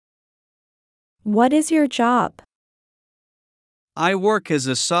What is your job? I work as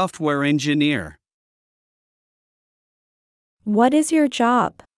a software engineer. What is your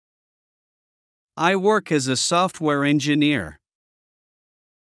job? I work as a software engineer.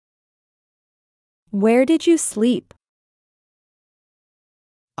 Where did you sleep?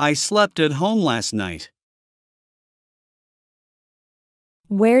 I slept at home last night.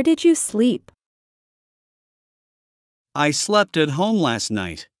 Where did you sleep? I slept at home last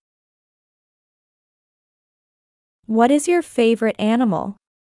night. What is your favorite animal?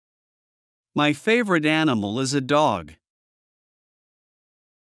 My favorite animal is a dog.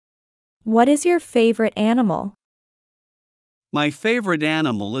 What is your favorite animal? My favorite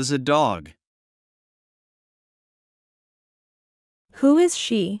animal is a dog. Who is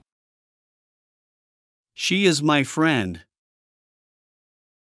she? She is my friend.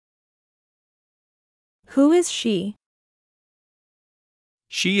 Who is she?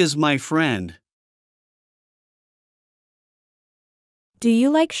 She is my friend. Do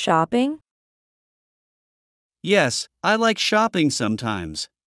you like shopping? Yes, I like shopping sometimes.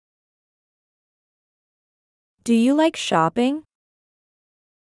 Do you like shopping?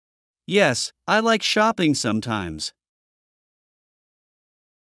 Yes, I like shopping sometimes.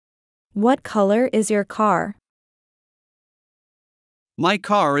 What color is your car? My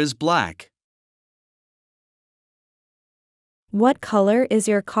car is black. What color is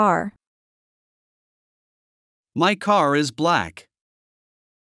your car? My car is black.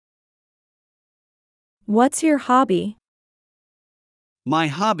 What's your hobby? My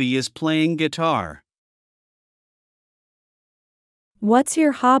hobby is playing guitar. What's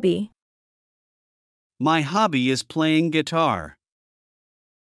your hobby? My hobby is playing guitar.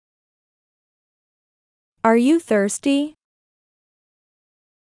 Are you thirsty?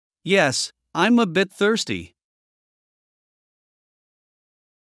 Yes, I'm a bit thirsty.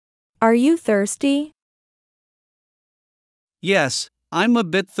 Are you thirsty? Yes, I'm a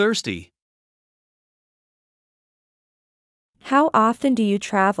bit thirsty. How often do you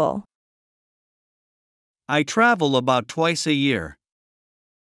travel? I travel about twice a year.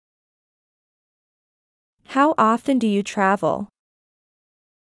 How often do you travel?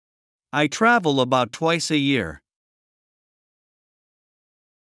 I travel about twice a year.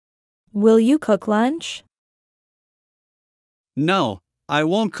 Will you cook lunch? No, I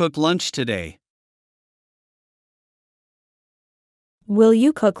won't cook lunch today. Will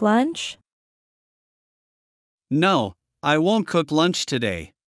you cook lunch? No, I won't cook lunch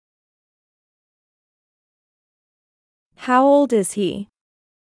today. How old is he?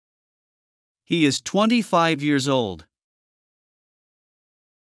 He is 25 years old.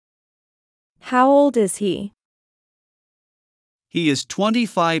 How old is he? He is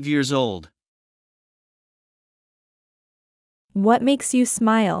 25 years old. What makes you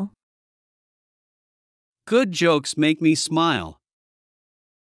smile? Good jokes make me smile.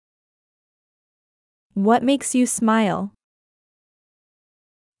 What makes you smile?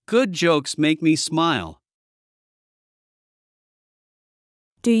 Good jokes make me smile.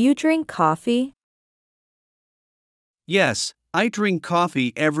 Do you drink coffee? Yes, I drink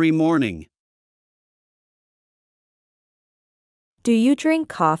coffee every morning. Do you drink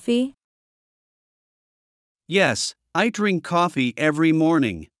coffee? Yes, I drink coffee every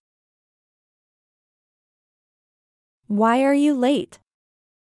morning. Why are you late?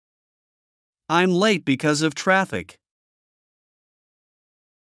 I'm late because of traffic.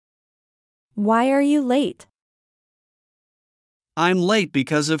 Why are you late? I'm late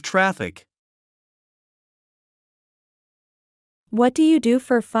because of traffic. What do you do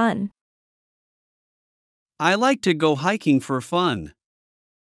for fun? I like to go hiking for fun.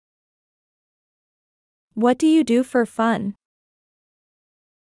 What do you do for fun?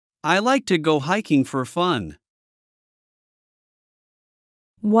 I like to go hiking for fun.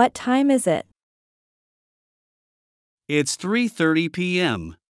 What time is it? It's 3:30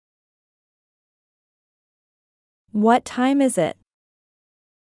 p.m. What time is it?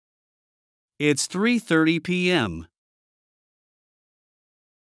 It's 3:30 p.m.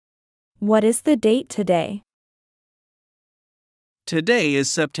 What is the date today? Today is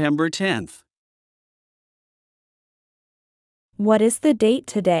September 10th. What is the date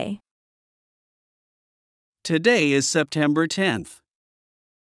today? Today is September 10th.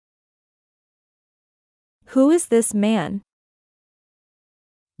 Who is this man?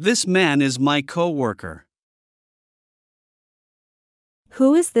 This man is my coworker.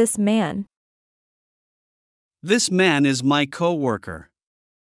 Who is this man? This man is my coworker.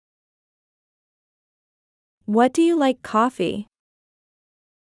 What do you like coffee?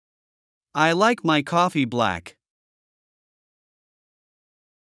 I like my coffee black.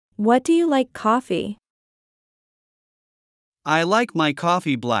 What do you like coffee? I like my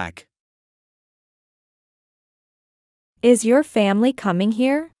coffee black. Is your family coming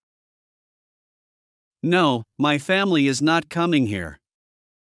here? No, my family is not coming here.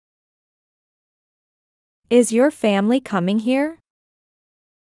 Is your family coming here?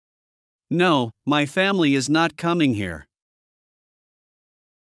 No, my family is not coming here.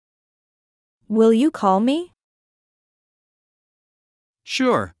 Will you call me?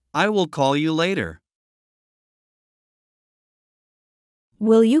 Sure, I will call you later.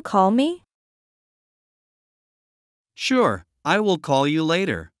 Will you call me? Sure, I will call you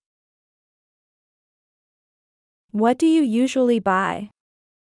later. What do you usually buy?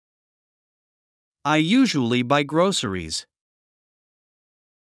 I usually buy groceries.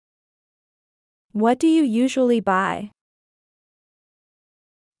 What do you usually buy?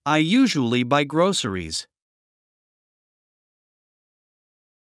 I usually buy groceries.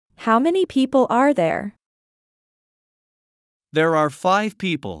 How many people are there? There are 5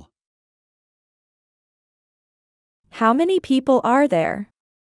 people. How many people are there?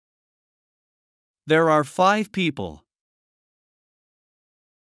 There are 5 people.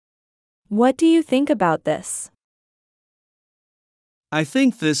 What do you think about this? I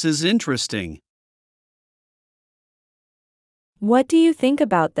think this is interesting. What do you think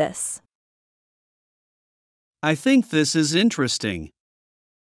about this? I think this is interesting.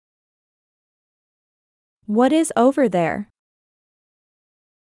 What is over there?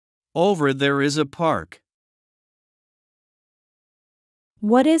 Over there is a park.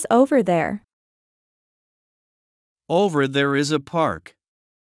 What is over there? Over there is a park.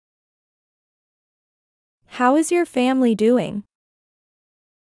 How is your family doing?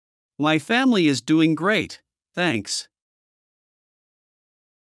 My family is doing great, thanks.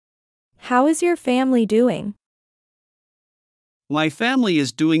 How is your family doing? My family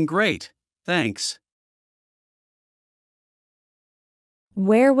is doing great, thanks.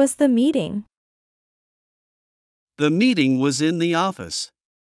 Where was the meeting? The meeting was in the office.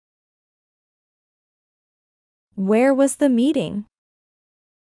 Where was the meeting?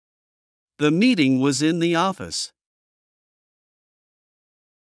 The meeting was in the office.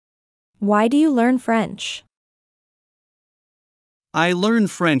 Why do you learn French? I learn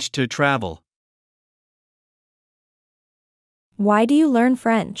French to travel. Why do you learn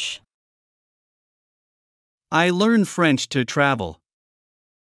French? I learn French to travel.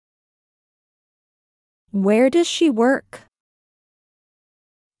 Where does she work?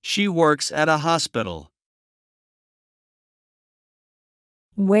 She works at a hospital.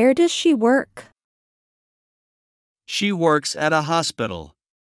 Where does she work? She works at a hospital.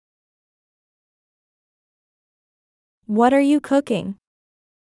 What are you cooking?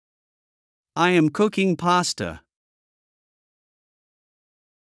 I am cooking pasta.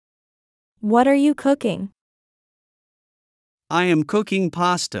 What are you cooking? I am cooking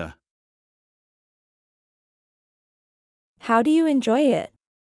pasta. How do you enjoy it?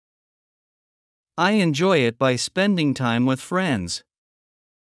 I enjoy it by spending time with friends.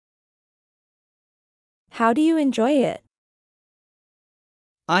 How do you enjoy it?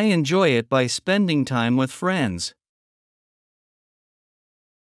 I enjoy it by spending time with friends.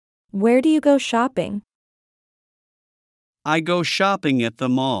 Where do you go shopping? I go shopping at the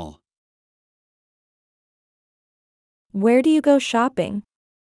mall. Where do you go shopping?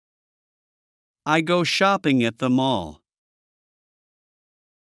 I go shopping at the mall.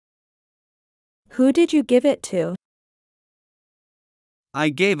 Who did you give it to? I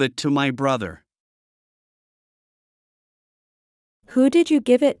gave it to my brother. Who did you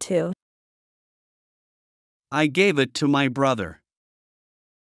give it to? I gave it to my brother.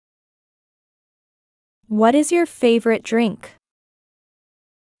 What is your favorite drink?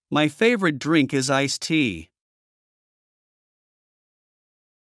 My favorite drink is iced tea.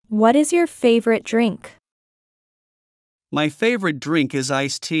 What is your favorite drink? My favorite drink is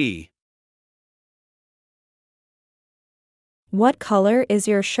iced tea. What color is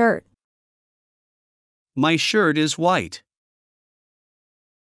your shirt? My shirt is white.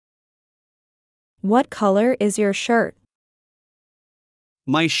 What color is your shirt?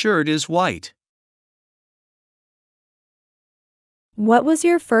 My shirt is white. What was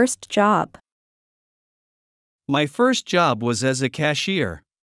your first job? My first job was as a cashier.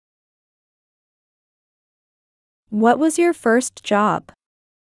 What was your first job?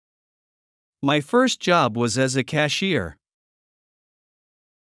 My first job was as a cashier.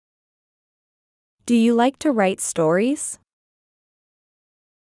 Do you like to write stories?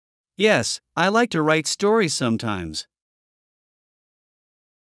 Yes, I like to write stories sometimes.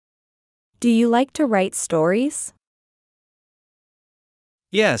 Do you like to write stories?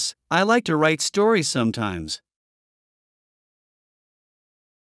 Yes, I like to write stories sometimes.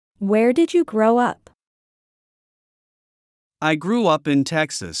 Where did you grow up? I grew up in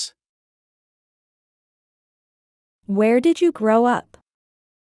Texas. Where did you grow up?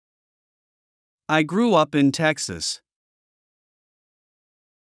 I grew up in Texas.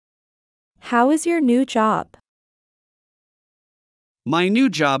 How is your new job? My new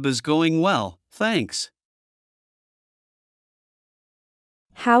job is going well, thanks.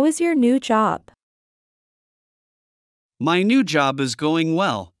 How is your new job? My new job is going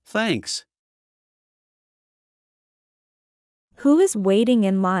well, thanks. Who is waiting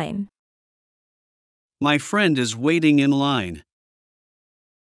in line? My friend is waiting in line.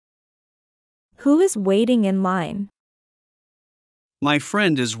 Who is waiting in line? My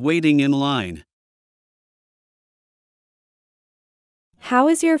friend is waiting in line. How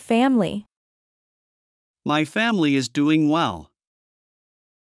is your family? My family is doing well.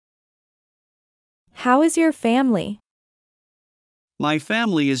 How is your family? My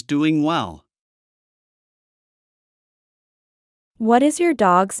family is doing well. What is your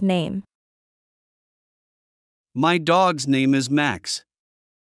dog's name? My dog's name is Max.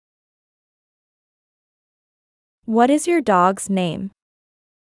 What is your dog's name?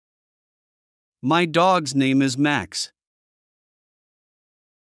 My dog's name is Max.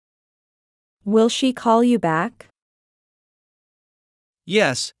 Will she call you back?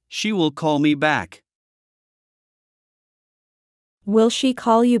 Yes, she will call me back. Will she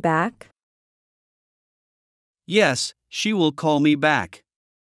call you back? Yes, she will call me back.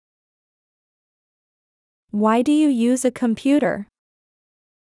 Why do you use a computer?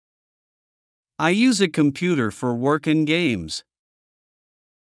 I use a computer for work and games.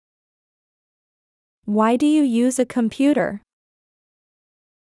 Why do you use a computer?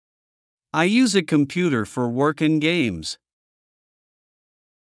 I use a computer for work and games.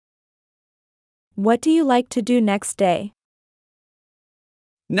 What do you like to do next day?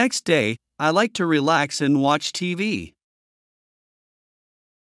 Next day, I like to relax and watch TV.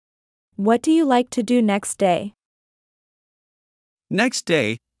 What do you like to do next day? Next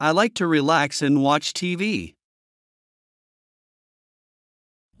day, I like to relax and watch TV.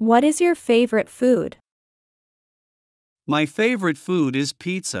 What is your favorite food? My favorite food is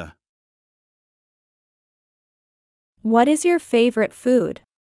pizza. What is your favorite food?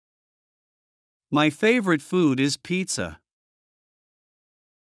 My favorite food is pizza.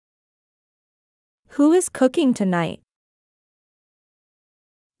 Who is cooking tonight?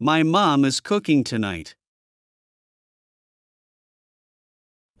 My mom is cooking tonight.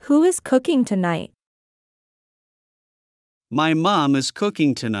 Who is cooking tonight? My mom is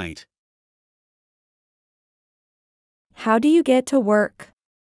cooking tonight. How do you get to work?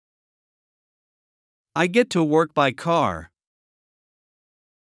 I get to work by car.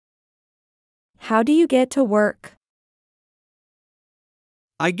 How do you get to work?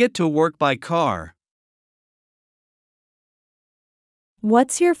 I get to work by car.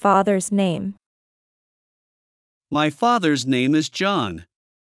 What's your father's name? My father's name is John.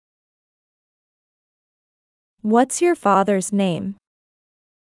 What's your father's name?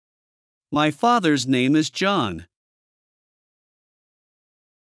 My father's name is John.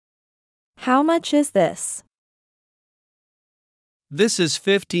 How much is this? This is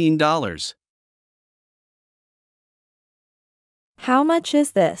 $15. How much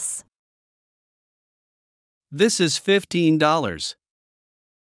is this? This is $15.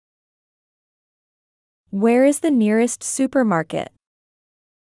 Where is the nearest supermarket?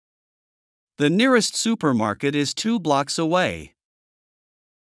 The nearest supermarket is 2 blocks away.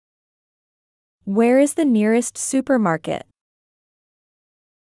 Where is the nearest supermarket?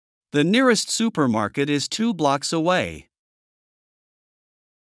 The nearest supermarket is 2 blocks away.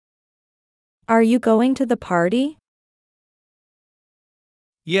 Are you going to the party?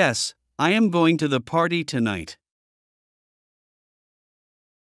 Yes, I am going to the party tonight.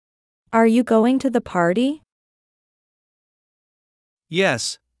 Are you going to the party?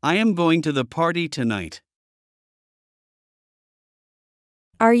 Yes, I am going to the party tonight.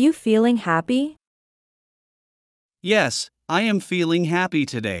 Are you feeling happy? Yes, I am feeling happy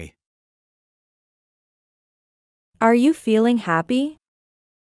today. Are you feeling happy?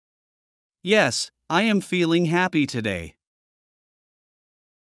 Yes, I am feeling happy today.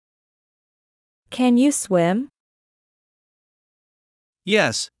 Can you swim?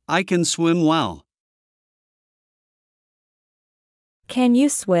 Yes, I can swim well. Can you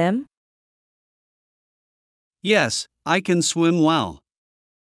swim? Yes, I can swim well.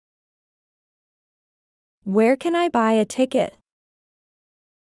 Where can I buy a ticket?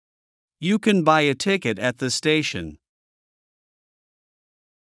 You can buy a ticket at the station.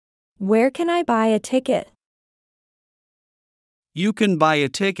 Where can I buy a ticket? You can buy a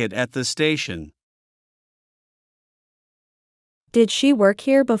ticket at the station. Did she work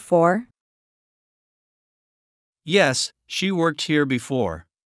here before? Yes, she worked here before.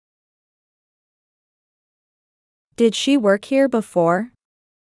 Did she work here before?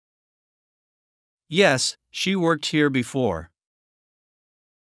 Yes, she worked here before.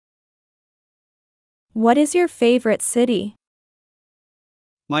 What is your favorite city?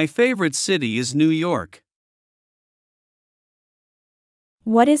 My favorite city is New York.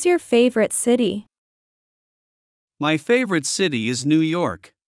 What is your favorite city? My favorite city is New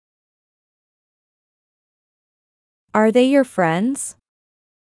York. Are they your friends?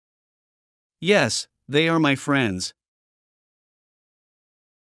 Yes, they are my friends.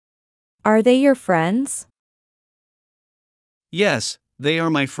 Are they your friends? Yes, they are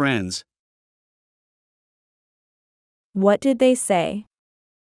my friends. What did they say?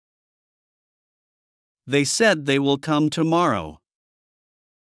 They said they will come tomorrow.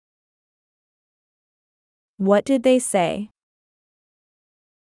 What did they say?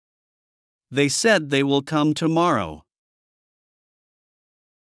 They said they will come tomorrow.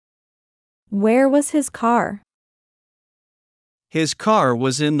 Where was his car? His car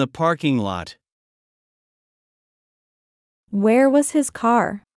was in the parking lot. Where was his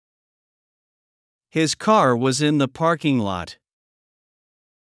car? His car was in the parking lot.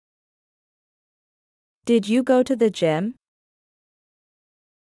 Did you go to the gym?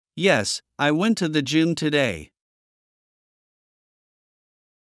 Yes, I went to the gym today.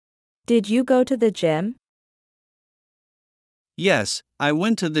 Did you go to the gym? Yes, I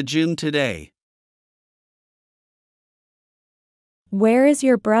went to the gym today. Where is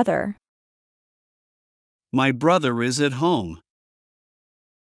your brother? My brother is at home.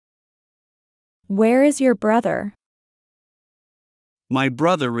 Where is your brother? My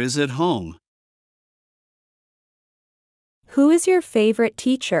brother is at home. Who is your favorite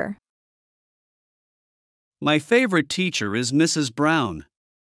teacher? My favorite teacher is Mrs. Brown.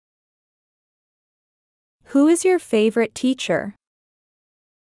 Who is your favorite teacher?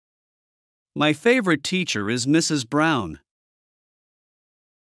 My favorite teacher is Mrs. Brown.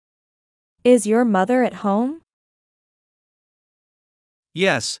 Is your mother at home?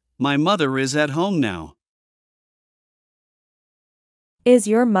 Yes, my mother is at home now. Is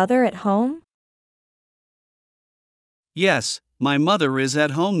your mother at home? Yes, my mother is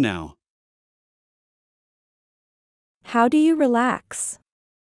at home now. How do you relax?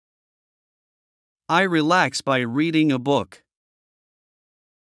 I relax by reading a book.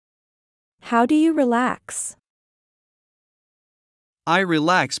 How do you relax? I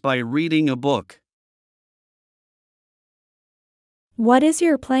relax by reading a book. What is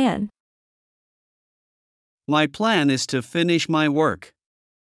your plan? My plan is to finish my work.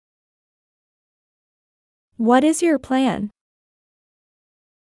 What is your plan?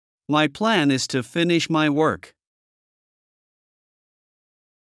 My plan is to finish my work.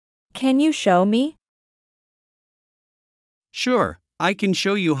 Can you show me? Sure, I can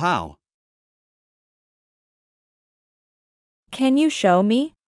show you how. Can you show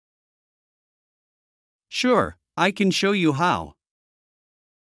me? Sure, I can show you how.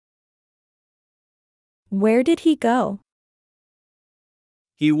 Where did he go?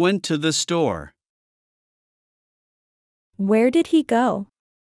 He went to the store. Where did he go?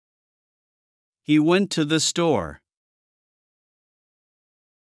 He went to the store.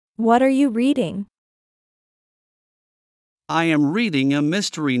 What are you reading? I am reading a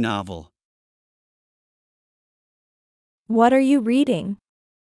mystery novel. What are you reading?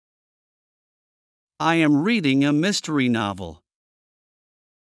 I am reading a mystery novel.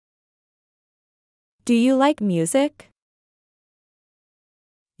 Do you like music?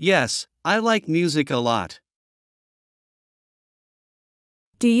 Yes, I like music a lot.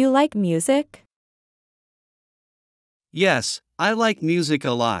 Do you like music? Yes, I like music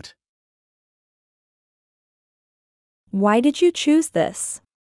a lot. Why did you choose this?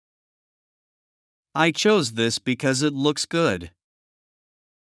 I chose this because it looks good.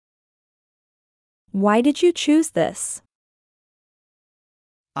 Why did you choose this?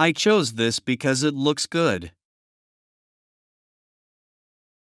 I chose this because it looks good.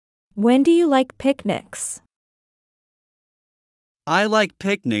 When do you like picnics? I like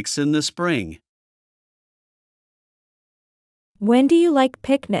picnics in the spring. When do you like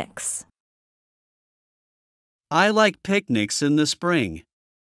picnics? I like picnics in the spring.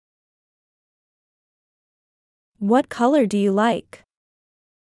 What color do you like?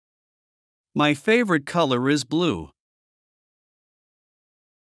 My favorite color is blue.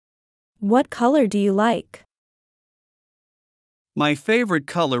 What color do you like? My favorite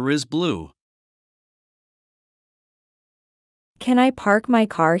color is blue. Can I park my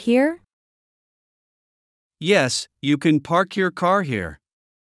car here? Yes, you can park your car here.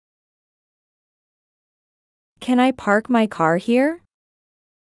 Can I park my car here?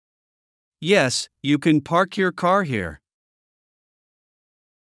 Yes, you can park your car here.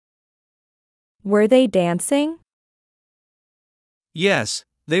 Were they dancing? Yes,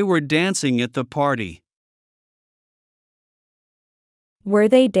 they were dancing at the party. Were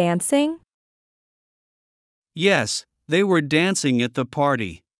they dancing? Yes, they were dancing at the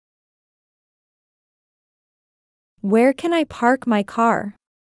party. Where can I park my car?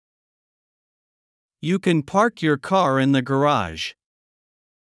 You can park your car in the garage.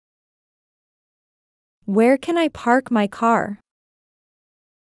 Where can I park my car?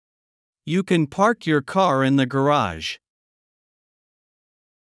 You can park your car in the garage.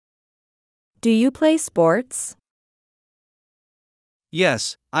 Do you play sports?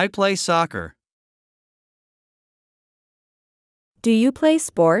 Yes, I play soccer. Do you play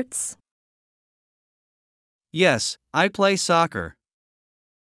sports? Yes, I play soccer.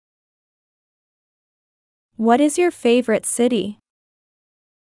 What is your favorite city?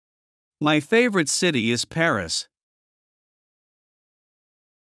 My favorite city is Paris.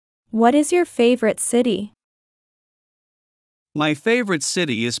 What is your favorite city? My favorite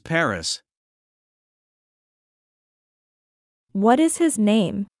city is Paris. What is his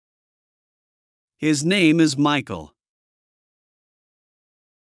name? His name is Michael.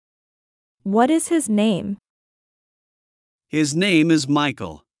 What is his name? His name is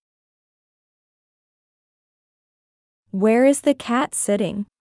Michael. Where is the cat sitting?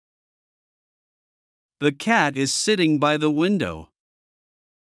 The cat is sitting by the window.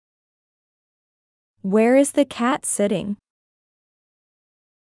 Where is the cat sitting?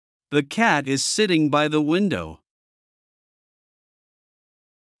 The cat is sitting by the window.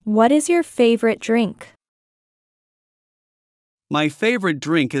 What is your favorite drink? My favorite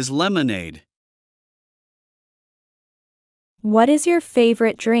drink is lemonade. What is your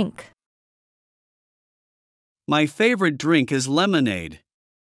favorite drink? My favorite drink is lemonade.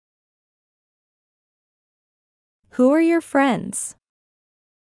 Who are your friends?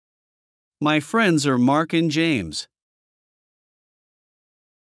 My friends are Mark and James.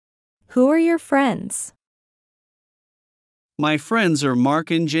 Who are your friends? My friends are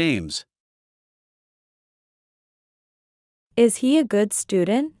Mark and James. Is he a good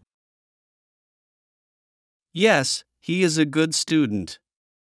student? Yes, he is a good student.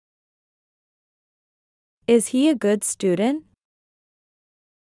 Is he a good student?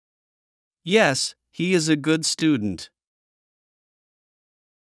 Yes, he is a good student.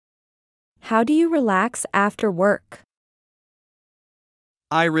 How do you relax after work?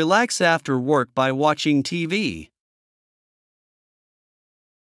 I relax after work by watching TV.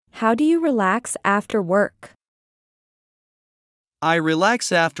 How do you relax after work? I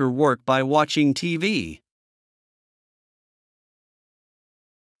relax after work by watching TV.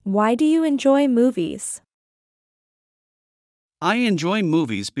 Why do you enjoy movies? I enjoy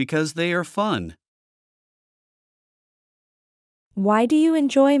movies because they are fun. Why do you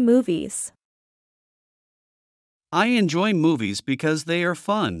enjoy movies? I enjoy movies because they are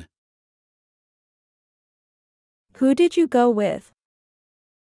fun. Who did you go with?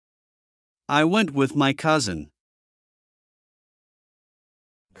 I went with my cousin.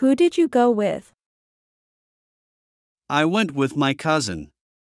 Who did you go with? I went with my cousin.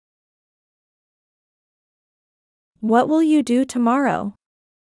 What will you do tomorrow?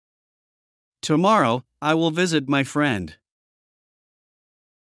 Tomorrow, I will visit my friend.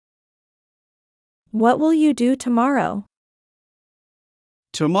 What will you do tomorrow?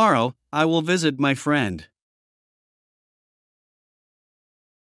 Tomorrow, I will visit my friend.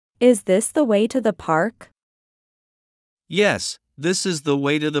 Is this the way to the park? Yes, this is the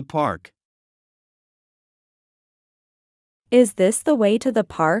way to the park. Is this the way to the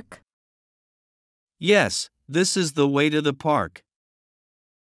park? Yes, this is the way to the park.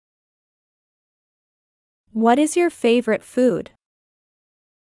 What is your favorite food?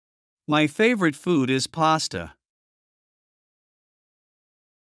 My favorite food is pasta.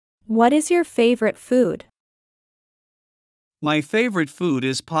 What is your favorite food? My favorite food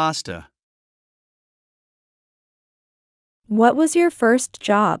is pasta. What was your first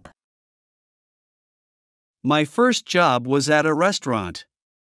job? My first job was at a restaurant.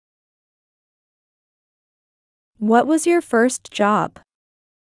 What was your first job?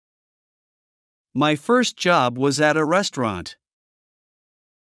 My first job was at a restaurant.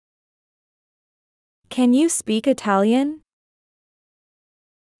 Can you speak Italian?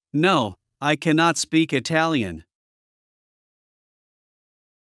 No, I cannot speak Italian.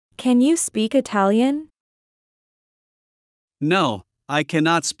 Can you speak Italian? No, I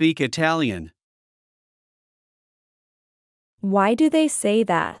cannot speak Italian. Why do they say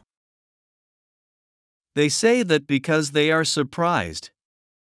that? They say that because they are surprised.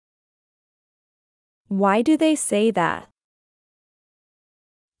 Why do they say that?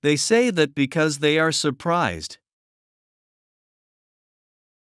 They say that because they are surprised.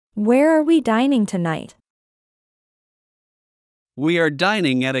 Where are we dining tonight? We are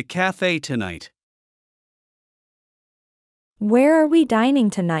dining at a cafe tonight. Where are we dining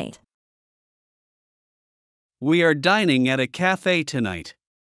tonight? We are dining at a cafe tonight.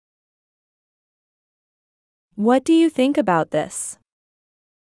 What do you think about this?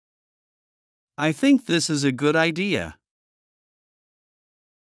 I think this is a good idea.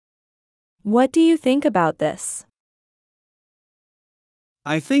 What do you think about this?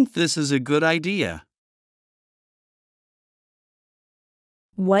 I think this is a good idea.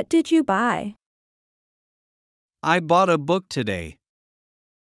 What did you buy? I bought a book today.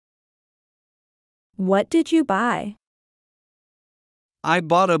 What did you buy? I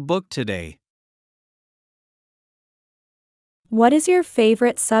bought a book today. What is your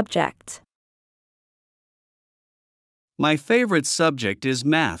favorite subject? My favorite subject is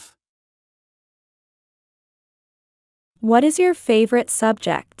math. What is your favorite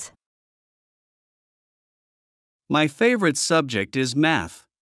subject? My favorite subject is math.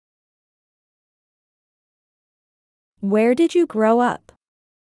 Where did you grow up?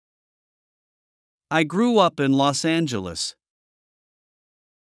 I grew up in Los Angeles.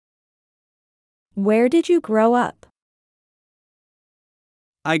 Where did you grow up?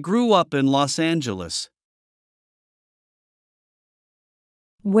 I grew up in Los Angeles.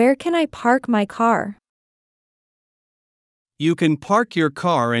 Where can I park my car? You can park your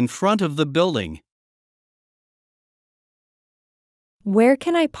car in front of the building. Where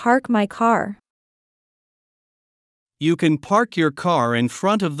can I park my car? You can park your car in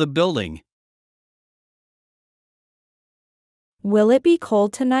front of the building. Will it be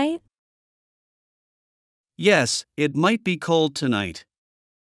cold tonight? Yes, it might be cold tonight.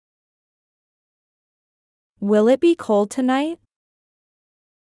 Will it be cold tonight?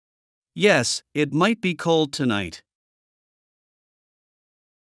 Yes, it might be cold tonight.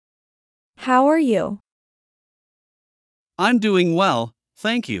 How are you? I'm doing well,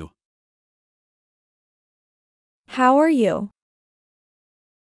 thank you. How are you?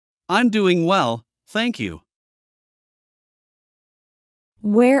 I'm doing well, thank you.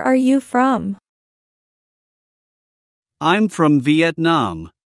 Where are you from? I'm from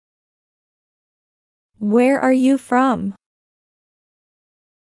Vietnam. Where are you from?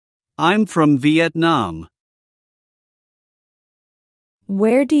 I'm from Vietnam.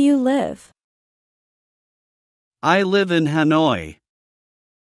 Where do you live? I live in Hanoi.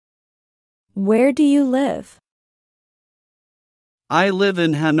 Where do you live? I live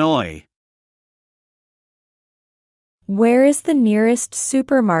in Hanoi. Where is the nearest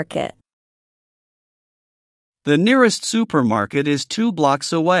supermarket? The nearest supermarket is 2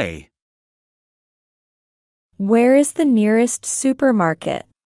 blocks away. Where is the nearest supermarket?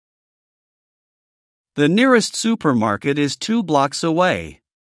 The nearest supermarket is 2 blocks away.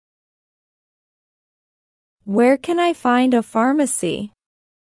 Where can I find a pharmacy?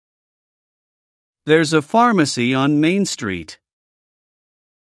 There's a pharmacy on Main Street.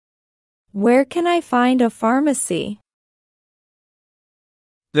 Where can I find a pharmacy?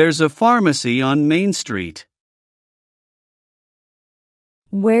 There's a pharmacy on Main Street.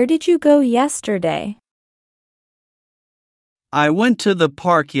 Where did you go yesterday? I went to the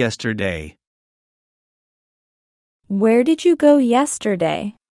park yesterday. Where did you go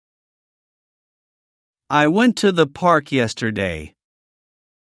yesterday? I went to the park yesterday.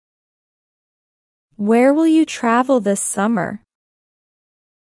 Where will you travel this summer?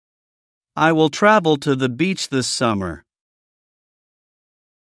 I will travel to the beach this summer.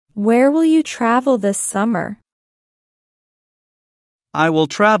 Where will you travel this summer? I will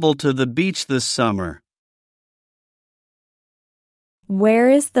travel to the beach this summer. Where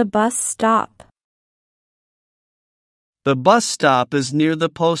is the bus stop? The bus stop is near the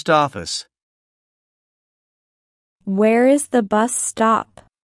post office. Where is the bus stop?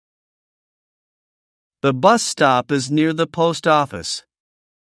 The bus stop is near the post office.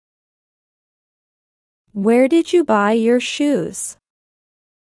 Where did you buy your shoes?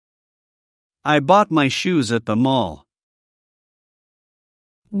 I bought my shoes at the mall.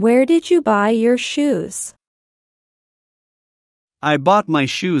 Where did you buy your shoes? I bought my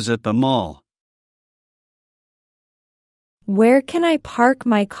shoes at the mall. Where can I park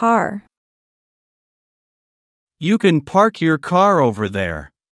my car? You can park your car over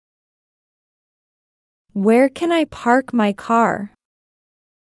there. Where can I park my car?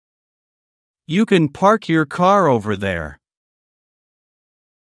 You can park your car over there.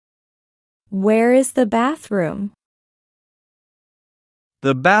 Where is the bathroom?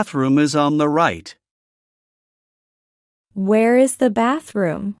 The bathroom is on the right. Where is the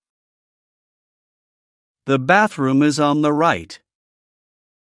bathroom? The bathroom is on the right.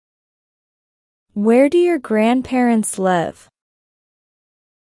 Where do your grandparents live?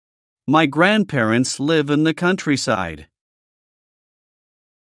 My grandparents live in the countryside.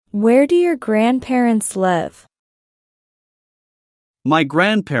 Where do your grandparents live? My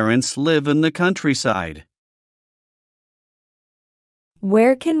grandparents live in the countryside.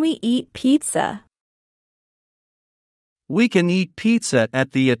 Where can we eat pizza? We can eat pizza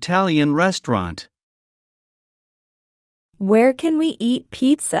at the Italian restaurant. Where can we eat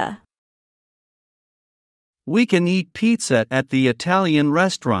pizza? We can eat pizza at the Italian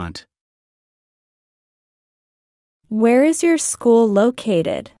restaurant. Where is your school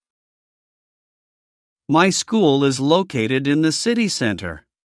located? My school is located in the city center.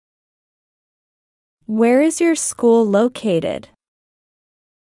 Where is your school located?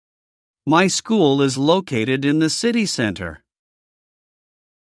 My school is located in the city center.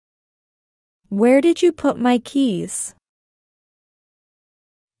 Where did you put my keys?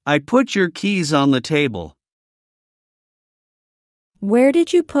 I put your keys on the table. Where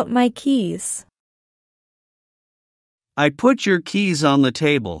did you put my keys? I put your keys on the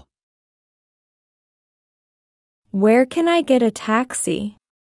table. Where can I get a taxi?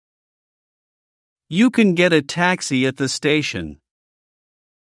 You can get a taxi at the station.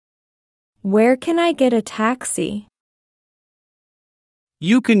 Where can I get a taxi?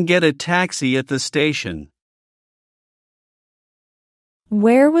 You can get a taxi at the station.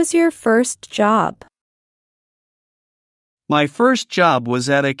 Where was your first job? My first job was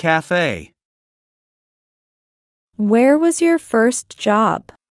at a cafe. Where was your first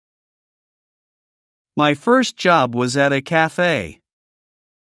job? My first job was at a cafe.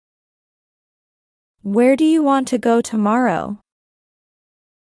 Where do you want to go tomorrow?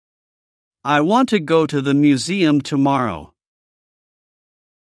 I want to go to the museum tomorrow.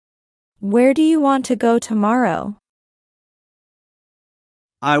 Where do you want to go tomorrow?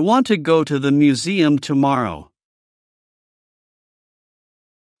 I want to go to the museum tomorrow.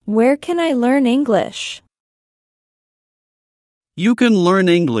 Where can I learn English? You can learn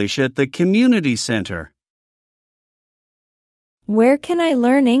English at the community center. Where can I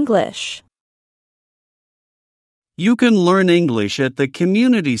learn English? You can learn English at the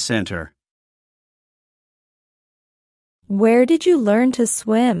community center. Where did you learn to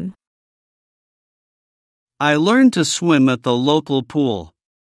swim? I learned to swim at the local pool.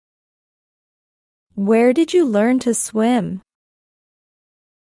 Where did you learn to swim?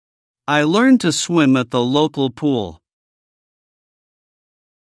 I learned to swim at the local pool.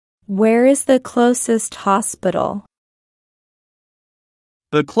 Where is the closest hospital?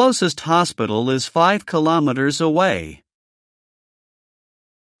 The closest hospital is 5 kilometers away.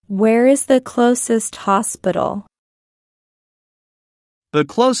 Where is the closest hospital? The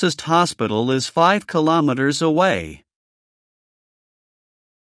closest hospital is 5 kilometers away.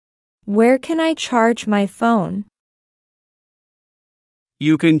 Where can I charge my phone?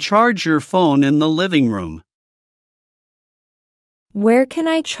 You can charge your phone in the living room. Where can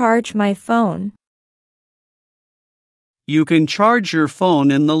I charge my phone? You can charge your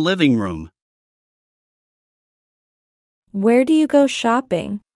phone in the living room. Where do you go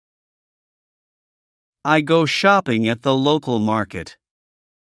shopping? I go shopping at the local market.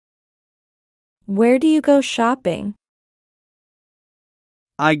 Where do you go shopping?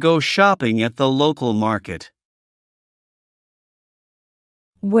 I go shopping at the local market.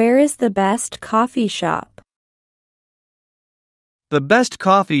 Where is the best coffee shop? The best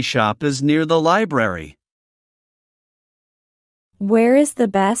coffee shop is near the library. Where is the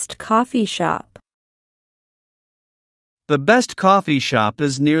best coffee shop? The best coffee shop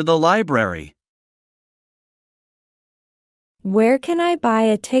is near the library. Where can I buy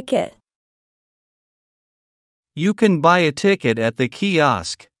a ticket? You can buy a ticket at the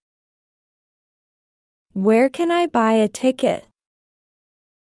kiosk. Where can I buy a ticket?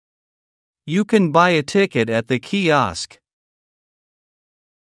 You can buy a ticket at the kiosk.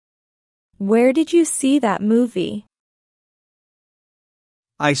 Where did you see that movie?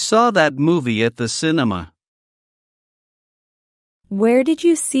 I saw that movie at the cinema. Where did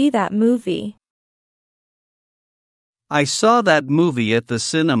you see that movie? I saw that movie at the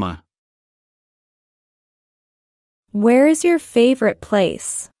cinema. Where is your favorite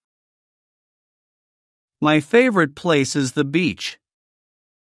place? My favorite place is the beach.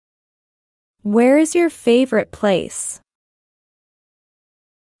 Where is your favorite place?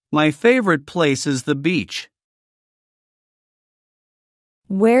 My favorite place is the beach.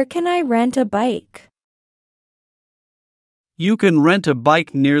 Where can I rent a bike? You can rent a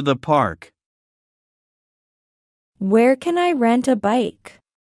bike near the park. Where can I rent a bike?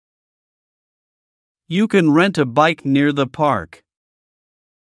 You can rent a bike near the park.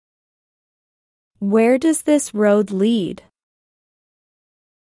 Where does this road lead?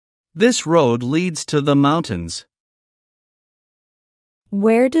 This road leads to the mountains.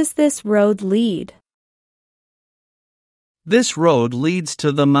 Where does this road lead? This road leads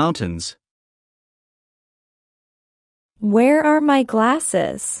to the mountains. Where are my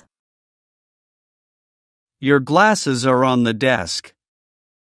glasses? Your glasses are on the desk.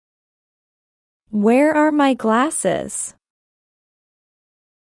 Where are my glasses?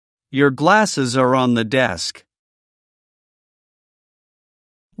 Your glasses are on the desk.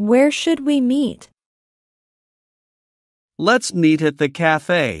 Where should we meet? Let's meet at the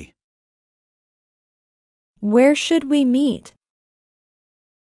cafe. Where should we meet?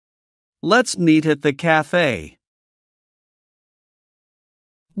 Let's meet at the cafe.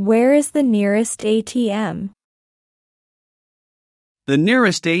 Where is the nearest ATM? The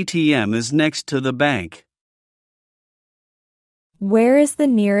nearest ATM is next to the bank. Where is the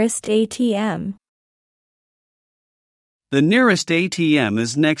nearest ATM? The nearest ATM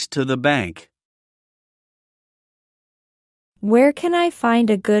is next to the bank. Where can I find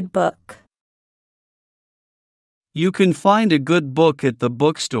a good book? You can find a good book at the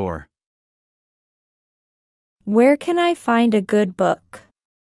bookstore. Where can I find a good book?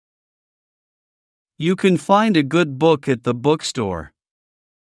 You can find a good book at the bookstore.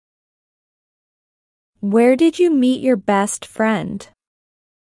 Where did you meet your best friend?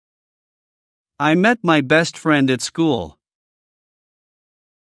 I met my best friend at school.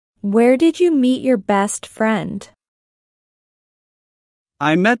 Where did you meet your best friend?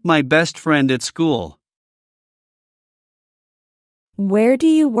 I met my best friend at school. Where do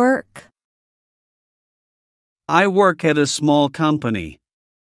you work? I work at a small company.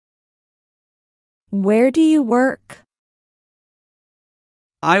 Where do you work?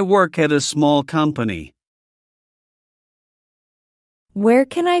 I work at a small company. Where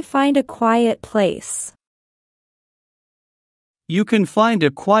can I find a quiet place? You can find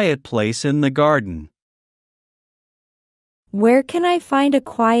a quiet place in the garden. Where can I find a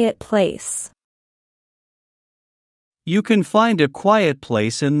quiet place? You can find a quiet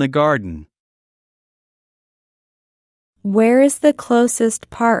place in the garden. Where is the closest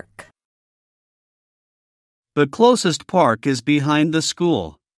park? The closest park is behind the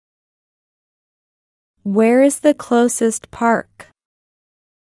school. Where is the closest park?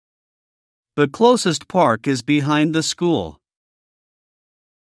 The closest park is behind the school.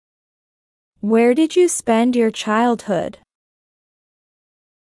 Where did you spend your childhood?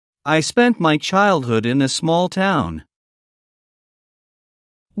 I spent my childhood in a small town.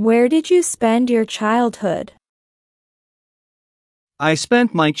 Where did you spend your childhood? I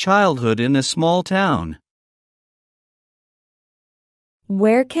spent my childhood in a small town.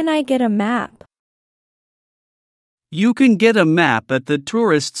 Where can I get a map? You can get a map at the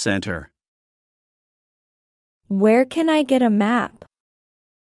tourist center. Where can I get a map?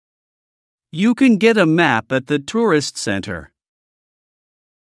 You can get a map at the tourist center.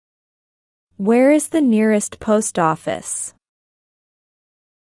 Where is the nearest post office?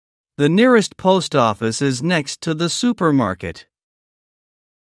 The nearest post office is next to the supermarket.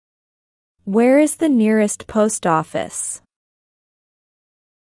 Where is the nearest post office?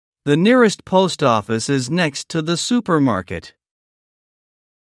 The nearest post office is next to the supermarket.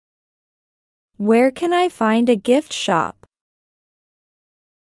 Where can I find a gift shop?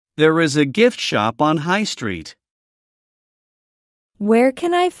 There is a gift shop on High Street. Where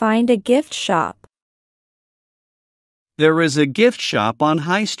can I find a gift shop? There is a gift shop on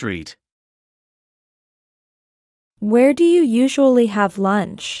High Street. Where do you usually have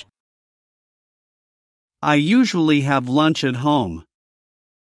lunch? I usually have lunch at home.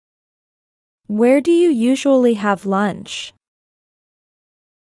 Where do you usually have lunch?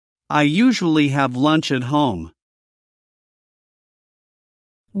 I usually have lunch at home.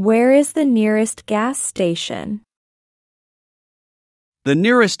 Where is the nearest gas station? The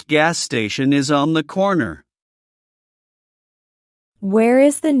nearest gas station is on the corner. Where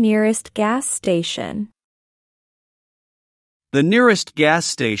is the nearest gas station? The nearest gas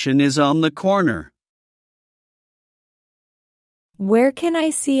station is on the corner. Where can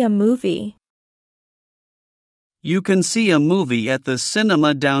I see a movie? You can see a movie at the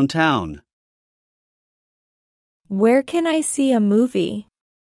cinema downtown. Where can I see a movie?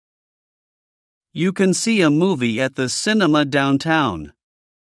 You can see a movie at the cinema downtown.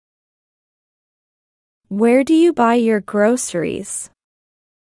 Where do you buy your groceries?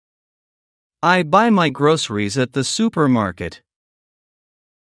 I buy my groceries at the supermarket.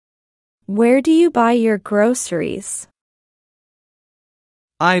 Where do you buy your groceries?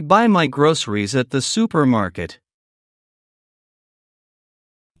 I buy my groceries at the supermarket.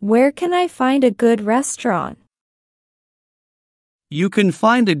 Where can I find a good restaurant? You can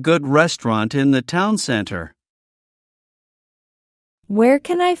find a good restaurant in the town center. Where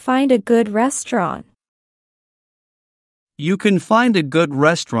can I find a good restaurant? You can find a good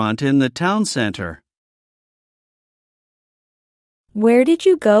restaurant in the town center. Where did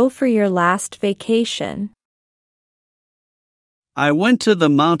you go for your last vacation? I went to the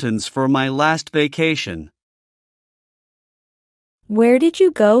mountains for my last vacation. Where did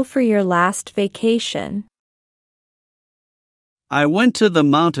you go for your last vacation? I went to the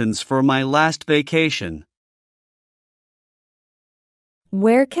mountains for my last vacation.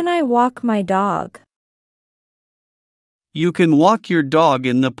 Where can I walk my dog? You can walk your dog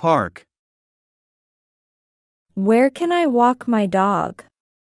in the park. Where can I walk my dog?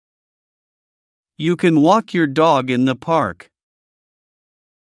 You can walk your dog in the park.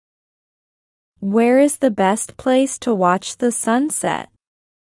 Where is the best place to watch the sunset?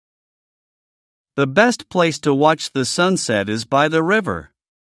 The best place to watch the sunset is by the river.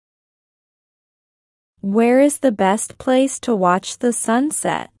 Where is the best place to watch the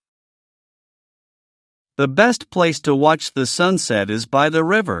sunset? The best place to watch the sunset is by the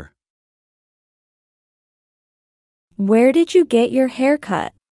river. Where did you get your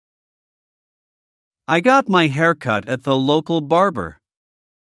haircut? I got my hair cut at the local barber.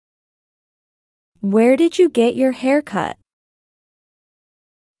 Where did you get your haircut?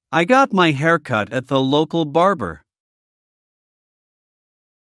 I got my hair cut at the local barber.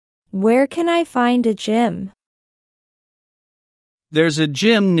 Where can I find a gym? There's a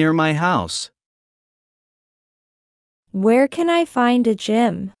gym near my house. Where can I find a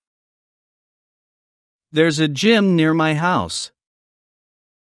gym? There's a gym near my house.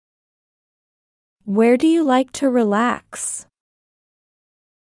 Where do you like to relax?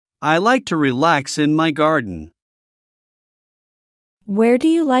 I like to relax in my garden. Where do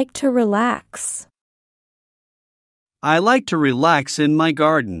you like to relax? I like to relax in my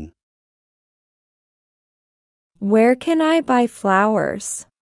garden. Where can I buy flowers?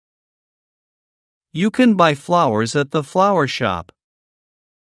 You can buy flowers at the flower shop.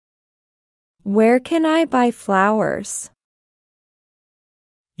 Where can I buy flowers?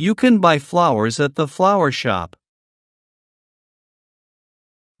 You can buy flowers at the flower shop.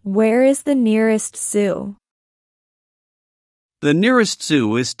 Where is the nearest zoo? The nearest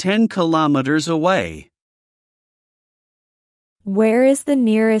zoo is 10 kilometers away. Where is the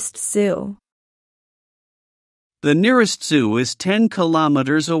nearest zoo? The nearest zoo is 10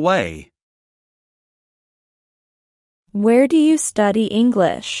 kilometers away. Where do you study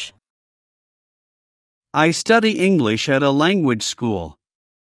English? I study English at a language school.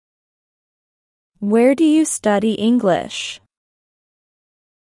 Where do you study English?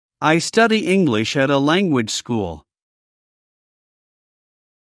 I study English at a language school.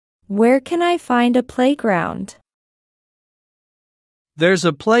 Where can I find a playground? There's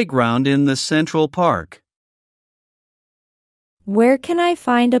a playground in the Central Park. Where can I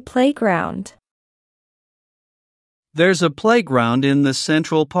find a playground? There's a playground in the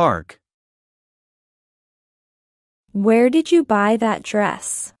Central Park. Where did you buy that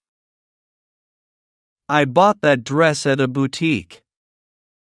dress? I bought that dress at a boutique.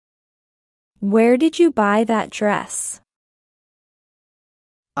 Where did you buy that dress?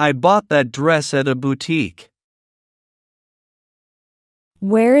 I bought that dress at a boutique.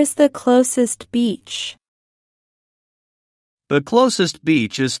 Where is the closest beach? The closest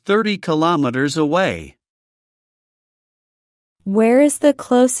beach is 30 kilometers away. Where is the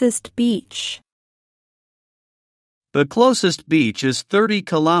closest beach? The closest beach is 30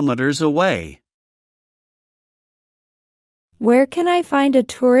 kilometers away. Where can I find a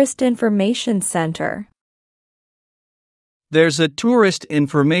tourist information center? There's a tourist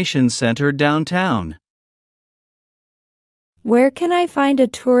information center downtown. Where can I find a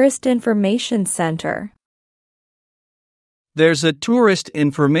tourist information center? There's a tourist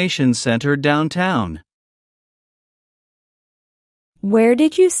information center downtown. Where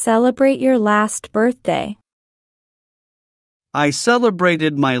did you celebrate your last birthday? I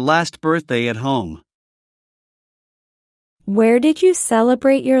celebrated my last birthday at home. Where did you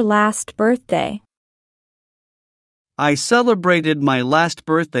celebrate your last birthday? I celebrated my last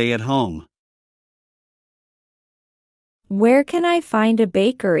birthday at home. Where can I find a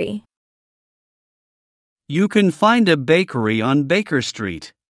bakery? You can find a bakery on Baker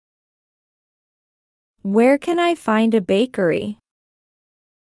Street. Where can I find a bakery?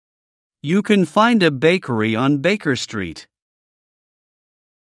 You can find a bakery on Baker Street.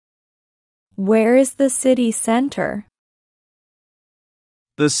 Where is the city center?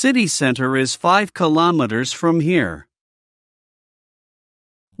 The city center is 5 kilometers from here.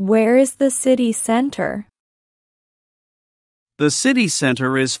 Where is the city center? The city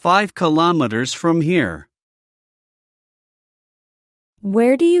center is 5 kilometers from here.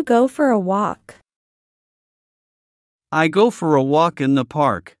 Where do you go for a walk? I go for a walk in the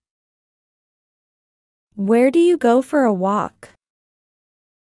park. Where do you go for a walk?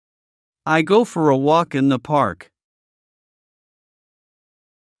 I go for a walk in the park.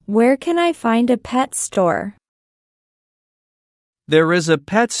 Where can I find a pet store? There is a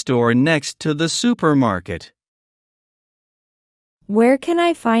pet store next to the supermarket. Where can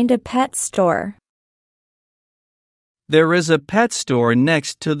I find a pet store? There is a pet store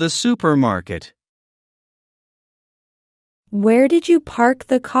next to the supermarket. Where did you park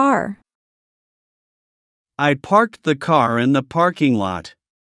the car? I parked the car in the parking lot.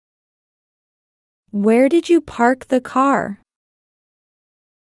 Where did you park the car?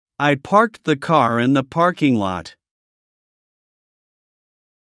 I parked the car in the parking lot.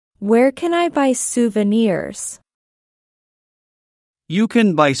 Where can I buy souvenirs? You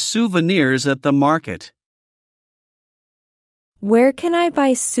can buy souvenirs at the market. Where can I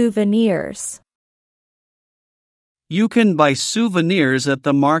buy souvenirs? You can buy souvenirs at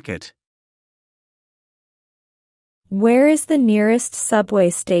the market. Where is the nearest subway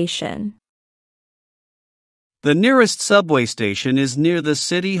station? The nearest subway station is near the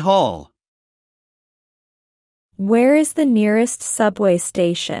city hall. Where is the nearest subway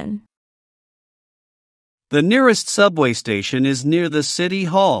station? The nearest subway station is near the city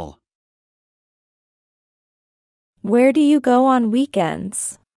hall. Where do you go on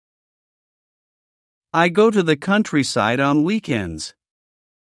weekends? I go to the countryside on weekends.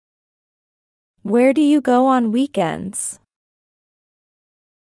 Where do you go on weekends?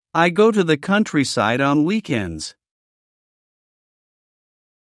 I go to the countryside on weekends.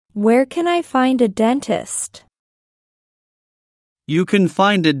 Where can I find a dentist? You can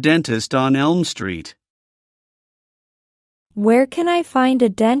find a dentist on Elm Street. Where can I find a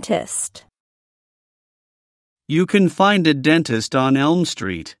dentist? You can find a dentist on Elm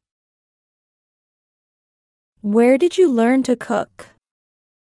Street. Where did you learn to cook?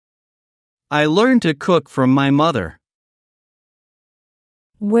 I learned to cook from my mother.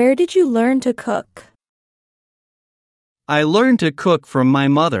 Where did you learn to cook? I learned to cook from my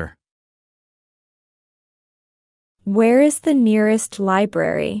mother. Where is the nearest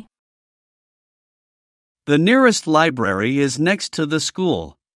library? The nearest library is next to the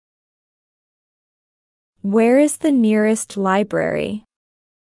school. Where is the nearest library?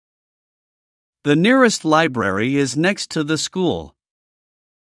 The nearest library is next to the school.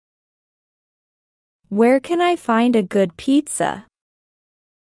 Where can I find a good pizza?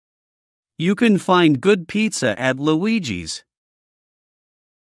 You can find good pizza at Luigi's.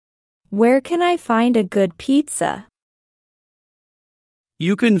 Where can I find a good pizza?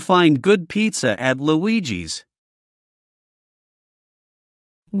 You can find good pizza at Luigi's.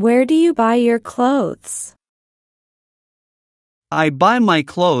 Where do you buy your clothes? I buy my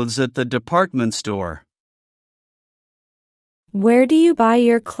clothes at the department store. Where do you buy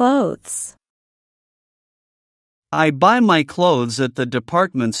your clothes? I buy my clothes at the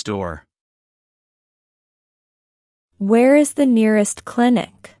department store. Where is the nearest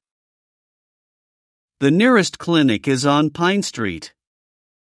clinic? The nearest clinic is on Pine Street.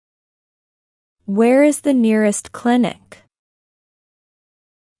 Where is the nearest clinic?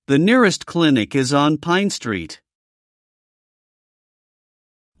 The nearest clinic is on Pine Street.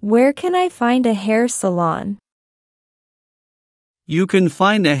 Where can I find a hair salon? You can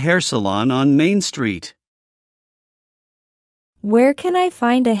find a hair salon on Main Street. Where can I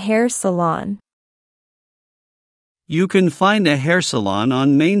find a hair salon? You can find a hair salon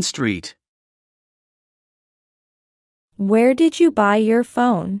on Main Street. Where did you buy your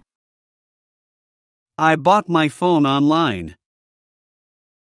phone? I bought my phone online.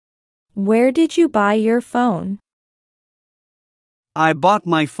 Where did you buy your phone? I bought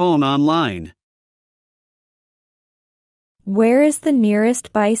my phone online. Where is the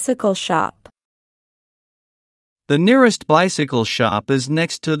nearest bicycle shop? The nearest bicycle shop is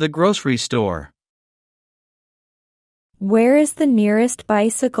next to the grocery store. Where is the nearest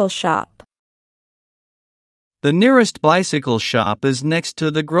bicycle shop? The nearest bicycle shop is next to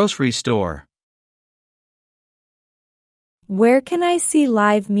the grocery store. Where can I see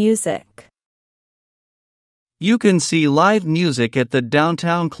live music? You can see live music at the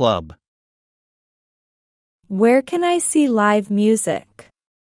downtown club. Where can I see live music?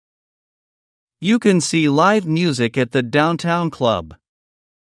 You can see live music at the downtown club.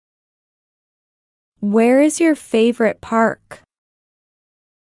 Where is your favorite park?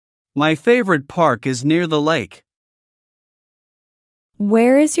 My favorite park is near the lake.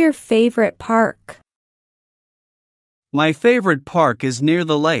 Where is your favorite park? My favorite park is near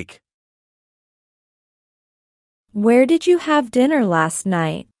the lake. Where did you have dinner last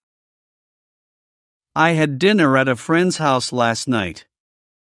night? I had dinner at a friend's house last night.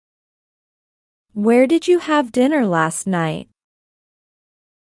 Where did you have dinner last night?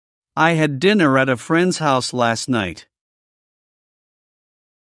 I had dinner at a friend's house last night.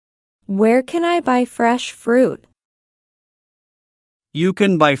 Where can I buy fresh fruit? You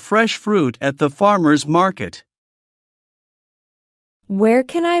can buy fresh fruit at the farmer's market. Where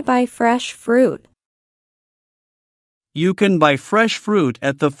can I buy fresh fruit? You can buy fresh fruit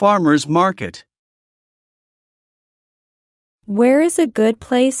at the farmer's market. Where is a good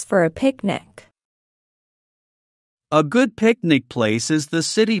place for a picnic? A good picnic place is the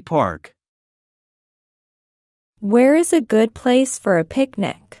city park. Where is a good place for a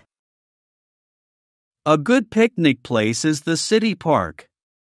picnic? A good picnic place is the city park.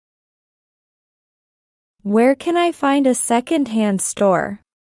 Where can I find a second-hand store?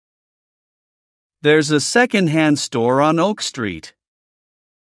 There's a second-hand store on Oak Street.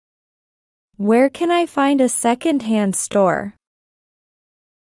 Where can I find a second-hand store?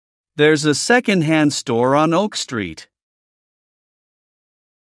 There's a second-hand store on Oak Street.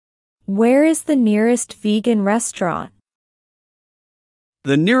 Where is the nearest vegan restaurant?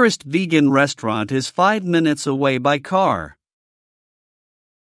 The nearest vegan restaurant is 5 minutes away by car.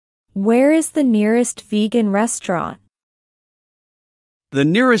 Where is the nearest vegan restaurant? The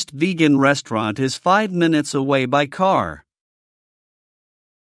nearest vegan restaurant is 5 minutes away by car.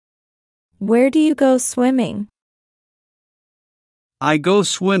 Where do you go swimming? I go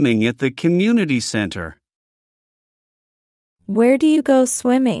swimming at the community center. Where do you go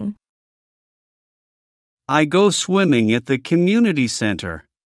swimming? I go swimming at the community center.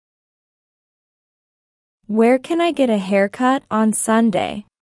 Where can I get a haircut on Sunday?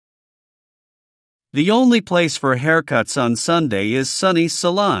 The only place for haircuts on Sunday is Sunny's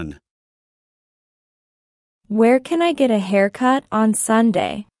Salon. Where can I get a haircut on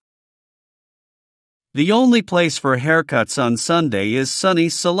Sunday? The only place for haircuts on Sunday is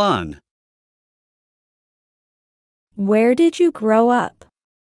Sunny's Salon. Where did you grow up?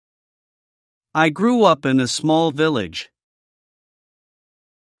 I grew up in a small village.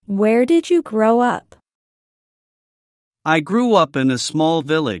 Where did you grow up? I grew up in a small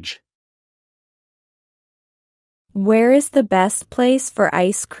village. Where is the best place for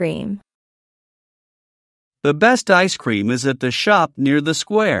ice cream? The best ice cream is at the shop near the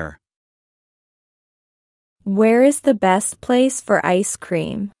square. Where is the best place for ice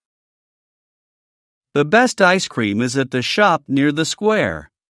cream? The best ice cream is at the shop near the square.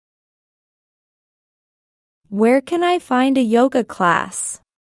 Where can I find a yoga class?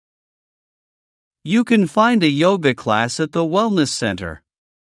 You can find a yoga class at the wellness center.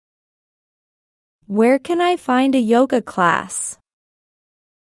 Where can I find a yoga class?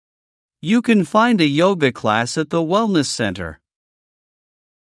 You can find a yoga class at the wellness center.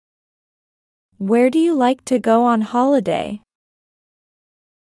 Where do you like to go on holiday?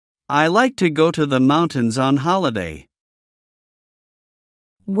 I like to go to the mountains on holiday.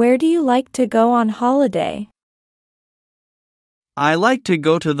 Where do you like to go on holiday? I like to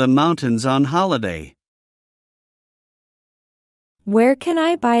go to the mountains on holiday. Where can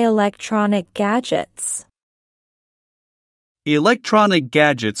I buy electronic gadgets? Electronic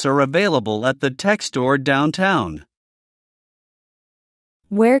gadgets are available at the tech store downtown.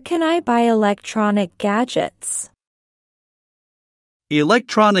 Where can I buy electronic gadgets?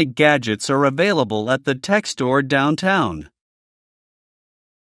 Electronic gadgets are available at the tech store downtown.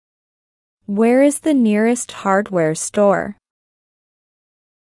 Where is the nearest hardware store?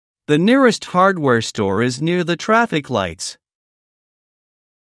 The nearest hardware store is near the traffic lights.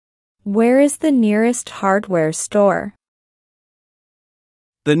 Where is the nearest hardware store?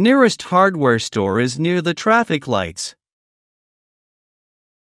 The nearest hardware store is near the traffic lights.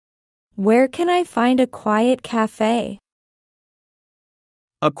 Where can I find a quiet cafe?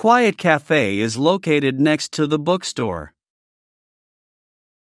 A quiet cafe is located next to the bookstore.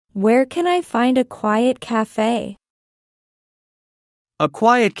 Where can I find a quiet cafe? A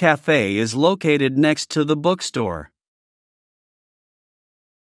quiet cafe is located next to the bookstore.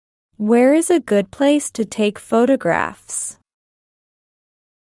 Where is a good place to take photographs?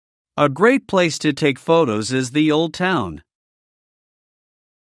 A great place to take photos is the Old Town.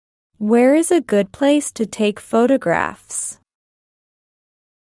 Where is a good place to take photographs?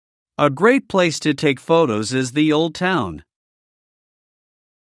 A great place to take photos is the Old Town.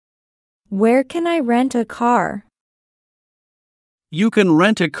 Where can I rent a car? You can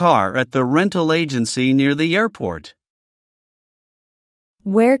rent a car at the rental agency near the airport.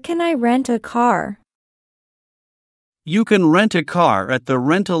 Where can I rent a car? You can rent a car at the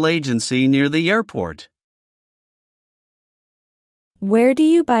rental agency near the airport. Where do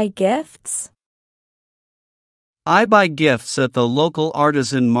you buy gifts? I buy gifts at the local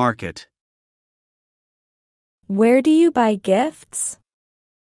artisan market. Where do you buy gifts?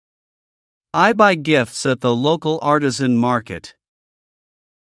 I buy gifts at the local artisan market.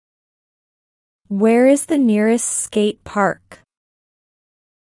 Where is the nearest skate park?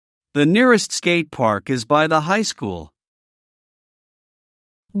 The nearest skate park is by the high school.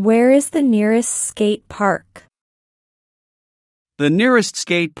 Where is the nearest skate park? The nearest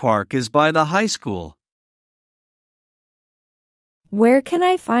skate park is by the high school. Where can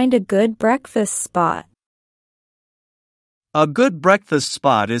I find a good breakfast spot? A good breakfast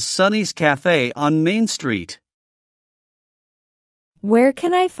spot is Sunny's Cafe on Main Street. Where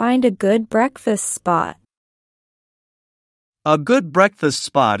can I find a good breakfast spot? A good breakfast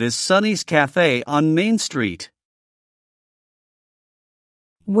spot is Sunny's Cafe on Main Street.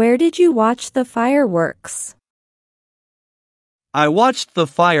 Where did you watch the fireworks? I watched the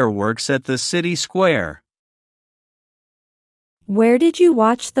fireworks at the city square. Where did you